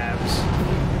for abs.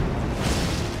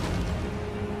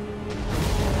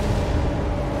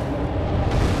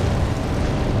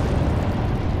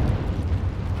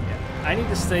 Yeah, I need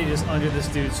to stay just under this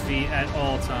dude's feet at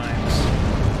all times.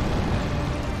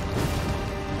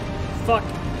 Fuck.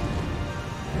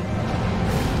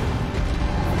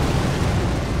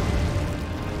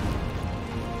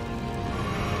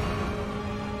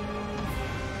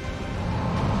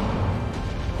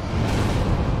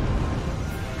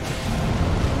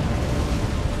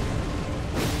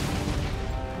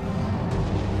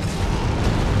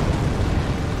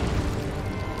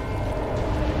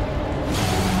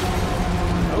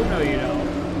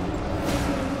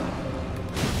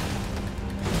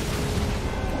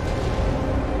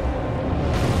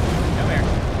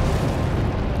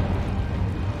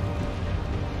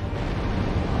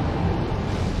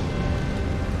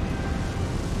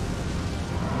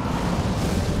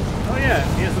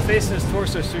 Face in his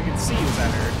torso so he can see you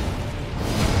better.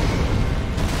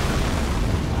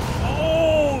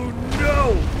 Oh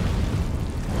no!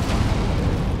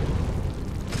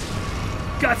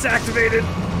 Guts activated!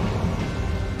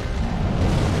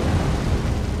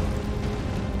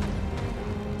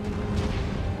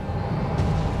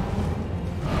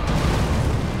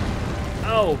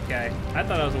 Oh, okay. I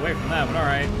thought I was away from that, but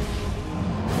alright.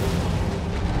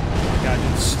 God,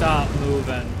 just stop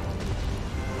moving.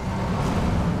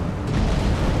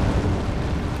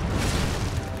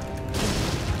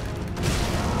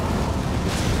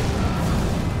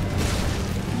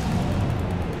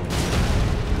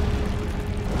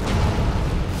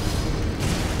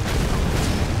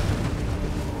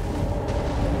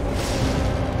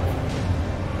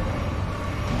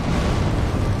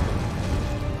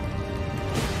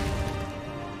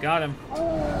 Got him.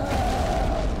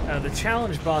 The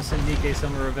challenge boss in DK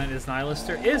Summer Event is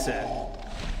Nihilister. Is it?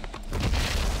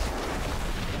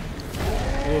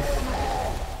 Oof.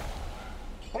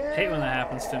 Hate when that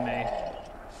happens to me.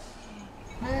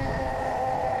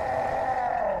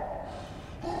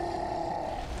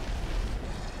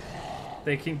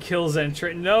 They can kill Zen.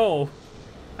 No!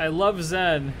 I love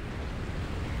Zen.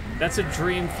 That's a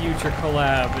dream future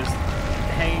collab, is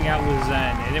hanging out with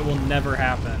Zen, and it will never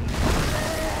happen.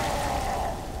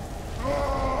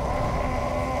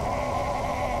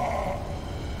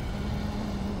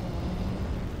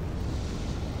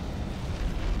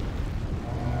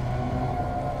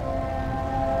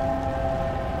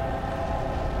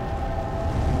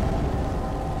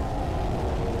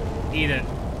 Eat it.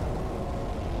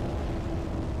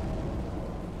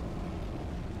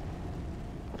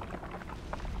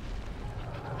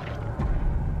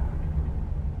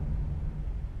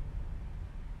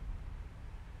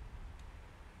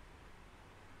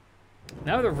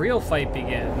 Now the real fight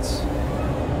begins.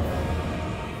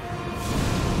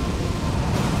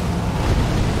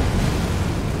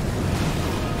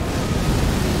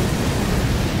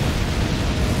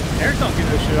 Eric don't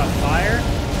give a shit about fire.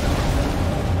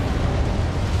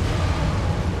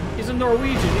 He's a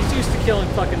Norwegian. He's used to killing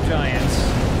fucking giants.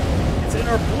 It's in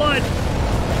our blood.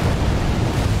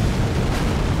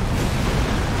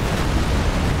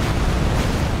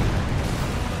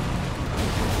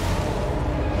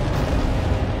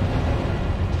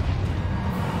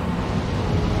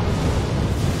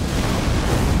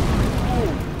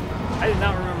 I did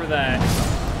not remember that.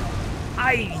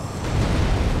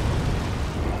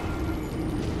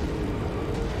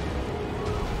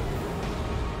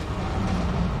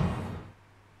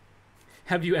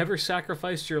 Have you ever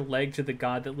sacrificed your leg to the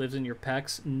god that lives in your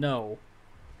pecs? No.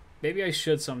 Maybe I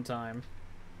should sometime.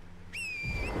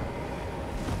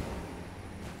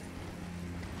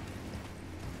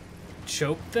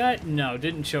 Choked that? No,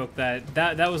 didn't choke that.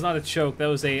 That was not a choke. That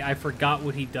was a I forgot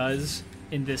what he does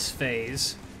in this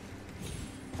phase.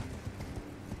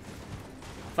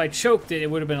 If I choked it,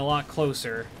 it would have been a lot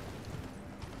closer.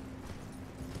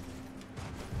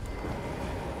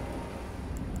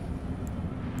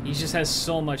 He just has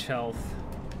so much health.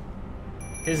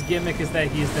 His gimmick is that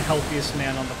he's the healthiest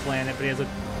man on the planet, but he has a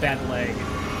bad leg.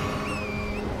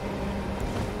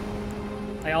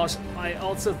 I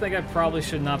also think I probably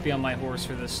should not be on my horse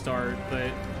for this start,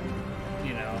 but,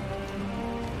 you know.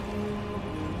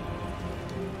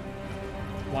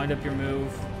 Wind up your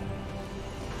move.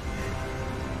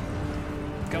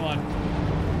 Come on.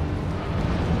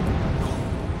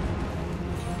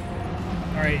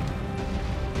 Alright.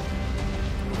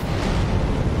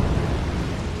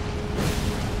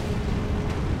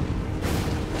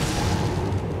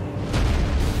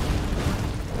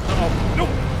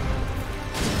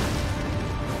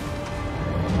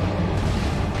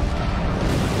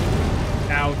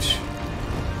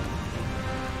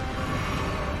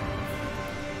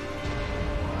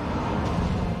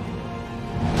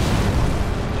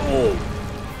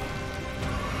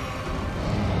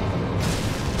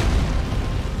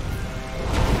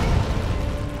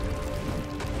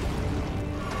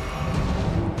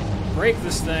 break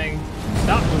this thing.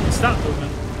 Stop moving, stop moving.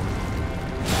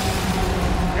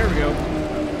 There we go.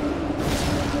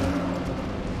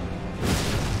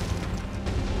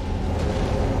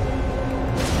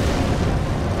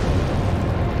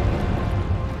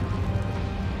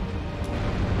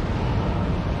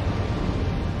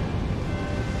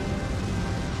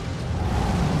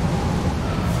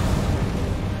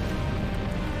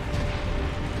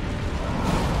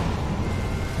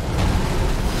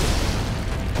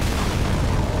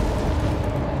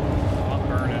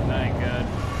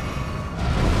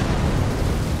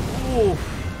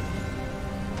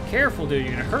 Careful, dude.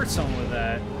 You're gonna hurt someone with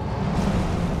that.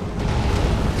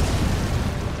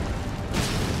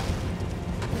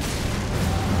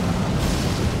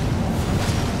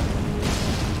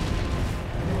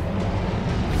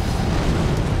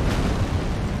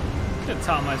 I'm gonna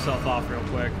top myself off real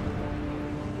quick.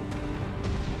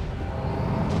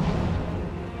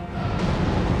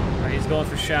 Alright, he's going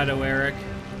for Shadow Eric.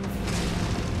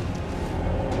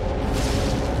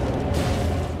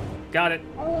 Got it.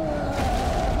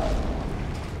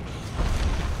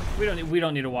 We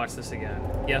don't need to watch this again.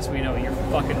 Yes, we know your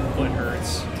fucking foot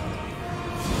hurts.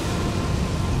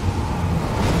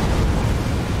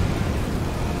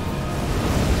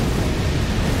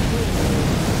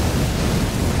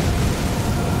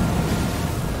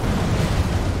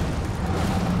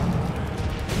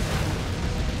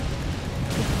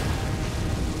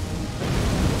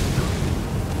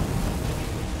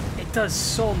 It does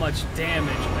so much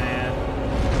damage, man.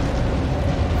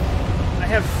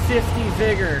 I have 50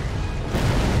 vigor.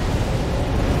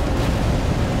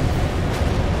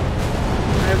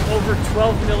 I have over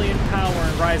 12 million power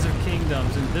in Rise of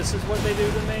Kingdoms, and this is what they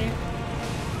do to me?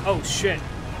 Oh, shit.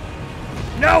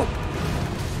 No!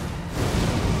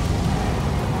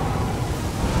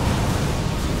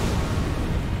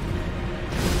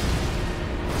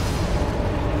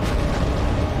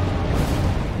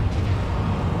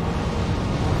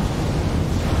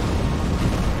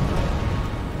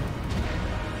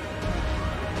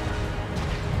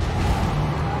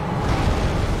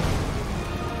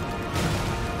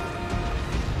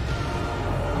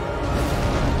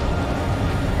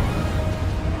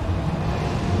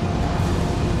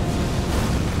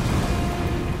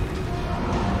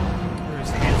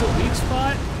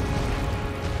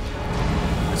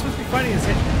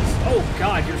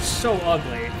 So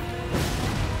ugly.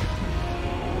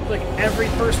 Like every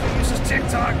person who uses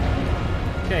TikTok.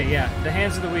 Okay, yeah, the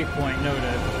hands are the weak point, noted.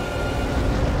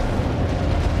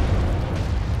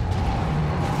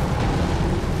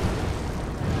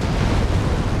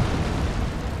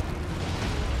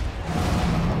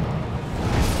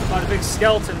 Fought a big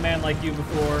skeleton man like you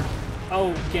before.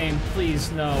 Oh, game,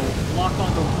 please, no. Lock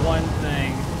onto one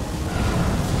thing.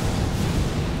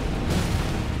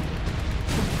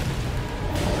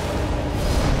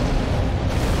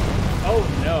 Oh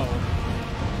no.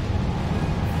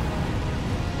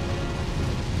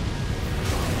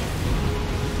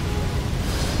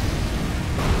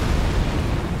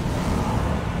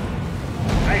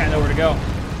 I got nowhere to go.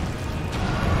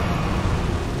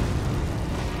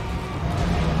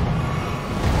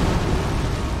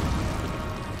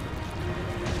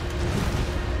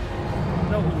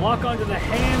 No, lock onto the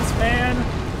hands, man.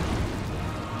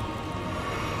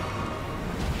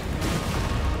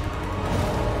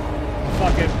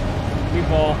 Fuck it. We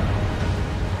ball.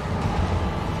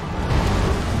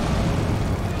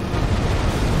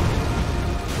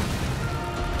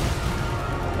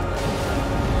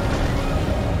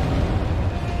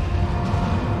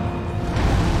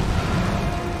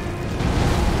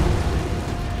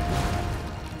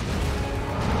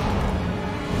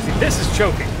 See, this is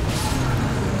choking.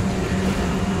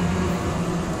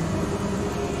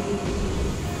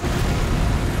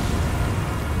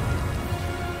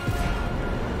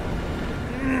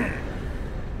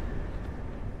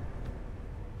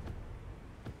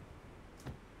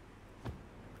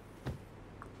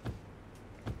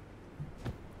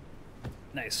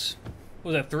 Nice.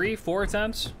 What was that, 3, 4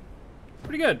 attempts?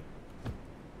 Pretty good.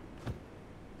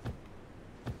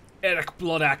 Eric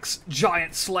Bloodaxe,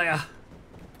 Giant Slayer.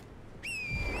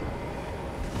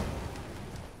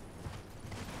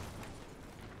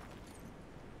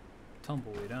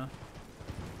 Tumbleweed, huh?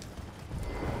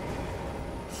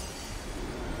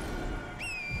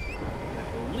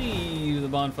 I believe the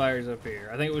bonfire's up here.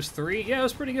 I think it was 3. Yeah, it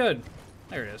was pretty good.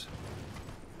 There it is.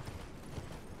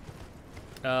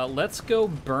 Let's go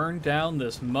burn down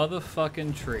this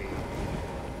motherfucking tree.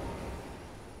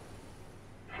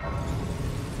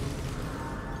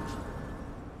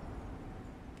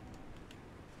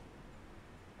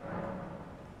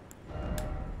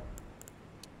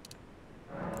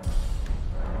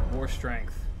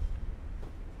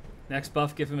 Next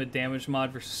buff, give him a damage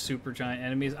mod versus super giant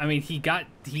enemies. I mean, he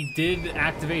did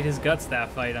activate his guts that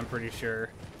fight, I'm pretty sure.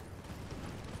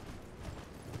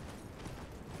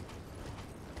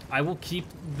 I will keep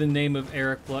the name of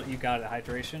Eric Blood... You got it,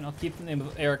 Hydration. I'll keep the name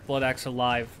of Eric Bloodaxe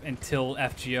alive until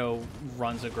FGO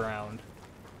runs aground.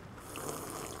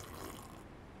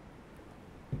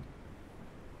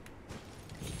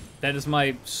 That is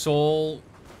my sole...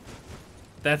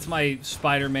 That's my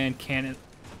Spider-Man canon...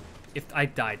 If I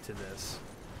died to this.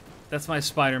 That's my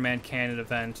Spider-Man canon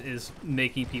event, is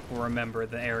making people remember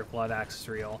that Eric Bloodaxe is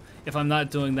real. If I'm not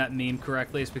doing that meme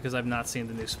correctly, it's because I've not seen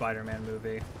the new Spider-Man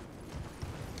movie.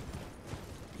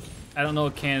 I don't know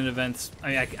what canon events...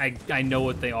 I know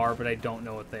what they are, but I don't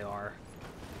know what they are.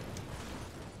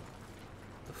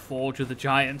 The Forge of the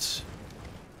Giants.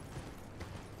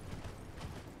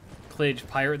 Pledge,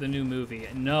 pirate the new movie.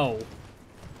 No.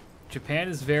 Japan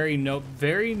is very no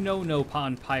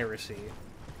on piracy.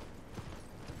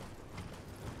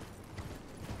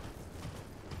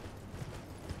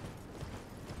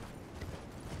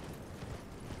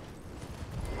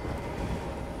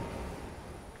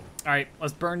 Alright,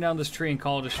 let's burn down this tree and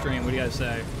call it a stream. What do you guys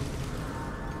say?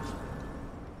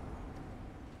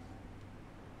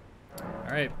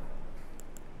 Alright.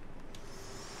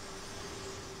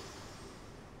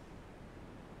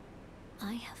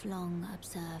 I have long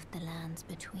observed the lands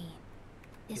between.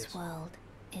 This Yes. world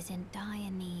is in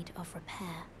dire need of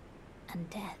repair and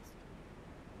death.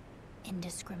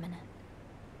 Indiscriminate.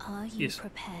 Are you Yes.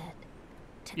 prepared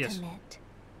to Yes. commit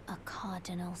a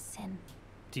cardinal sin?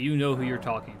 Do you know who you're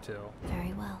talking to?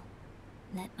 Very well.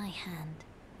 Let my hand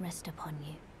rest upon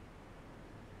you.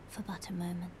 For but a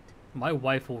moment. My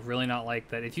wife will really not like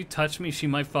that. If you touch me, she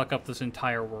might fuck up this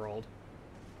entire world.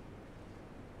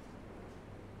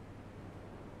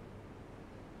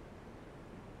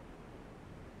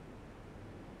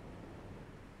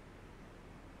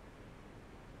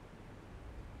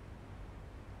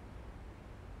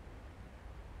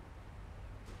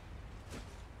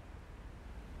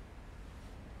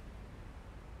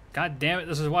 God damn it,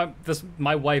 this is why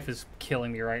my wife is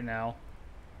killing me right now.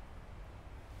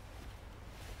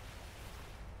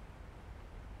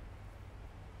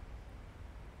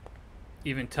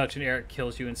 Even touching Eric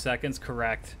kills you in seconds,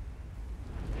 correct.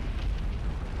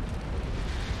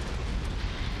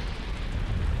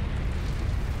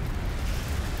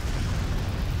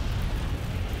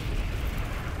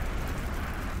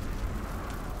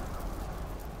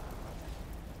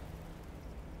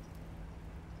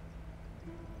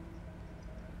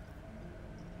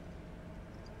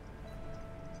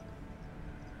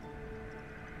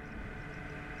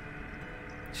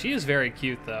 She is very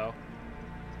cute, though.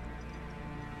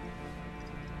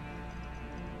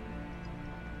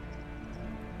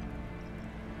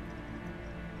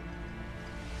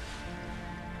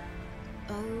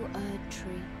 O Erd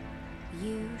tree,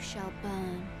 you shall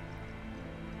burn.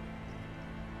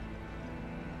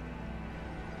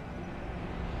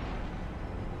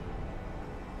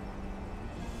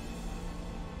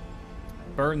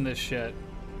 Burn this shit.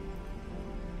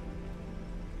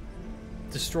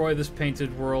 Destroy this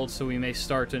painted world so we may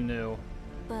start anew.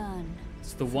 Burn.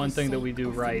 It's the for one the thing that we sake do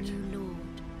of the right. new Lord.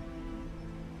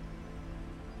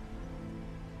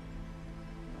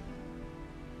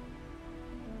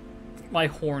 My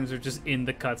horns are just in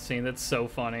the cutscene. That's so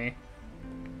funny.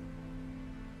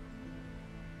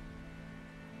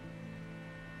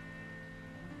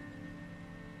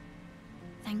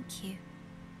 Thank you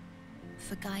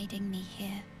for guiding me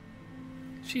here.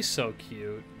 She's so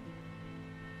cute.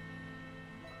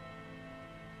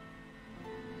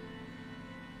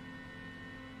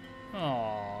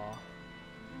 Aww.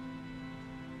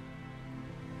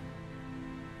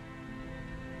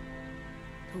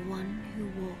 The one who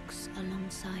walks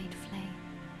alongside flame.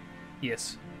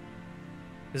 Yes.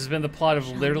 This has been the plot of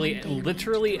Shall literally one day meet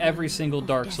literally the every one single of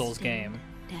Dark Souls destined game.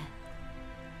 Death.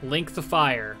 Link the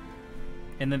fire.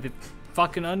 And then the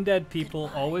fucking undead people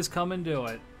Goodbye. always come and do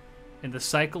it. And the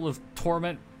cycle of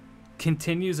torment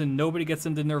continues and nobody gets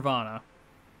into Nirvana.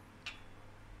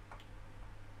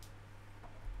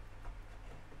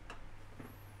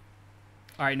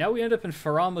 Alright, now we end up in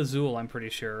Faram Azul, I'm pretty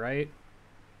sure, right?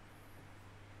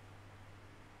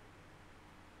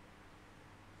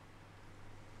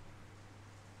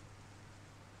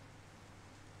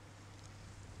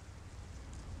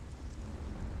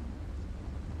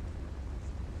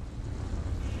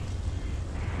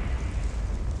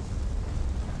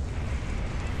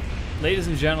 Ladies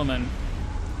and gentlemen,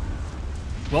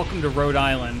 welcome to Rhode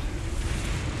Island.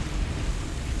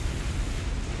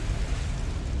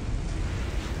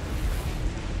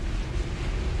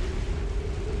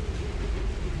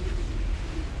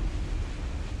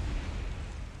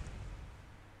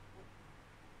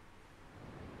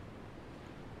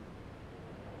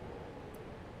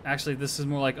 Actually, this is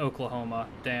more like Oklahoma.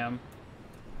 Damn.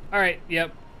 Alright,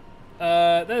 yep.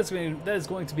 That is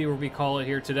going to be where we call it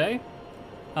here today.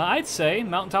 I'd say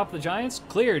Mountaintop of the Giants,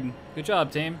 cleared. Good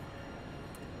job, team.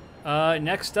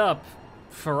 Next up,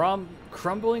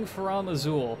 Crumbling Faram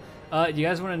Azul. Do you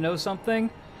guys want to know something?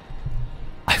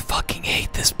 I fucking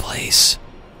hate this place.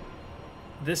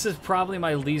 This is probably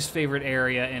my least favorite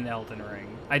area in Elden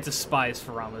Ring. I despise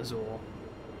Faram Azul.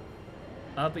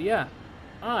 But yeah,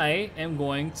 I am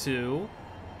going to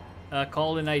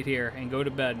call it a night here and go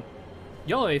to bed.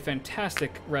 Y'all have a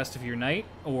fantastic rest of your night,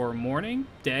 or morning,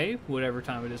 day, whatever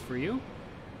time it is for you.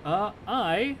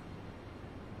 I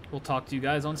will talk to you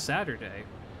guys on Saturday.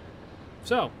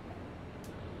 So,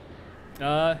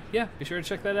 yeah, be sure to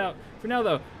check that out. For now,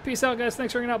 though, peace out, guys.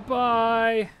 Thanks for hanging out.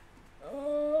 Bye.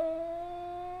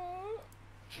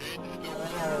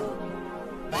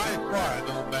 My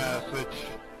final message.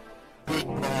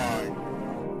 Goodbye.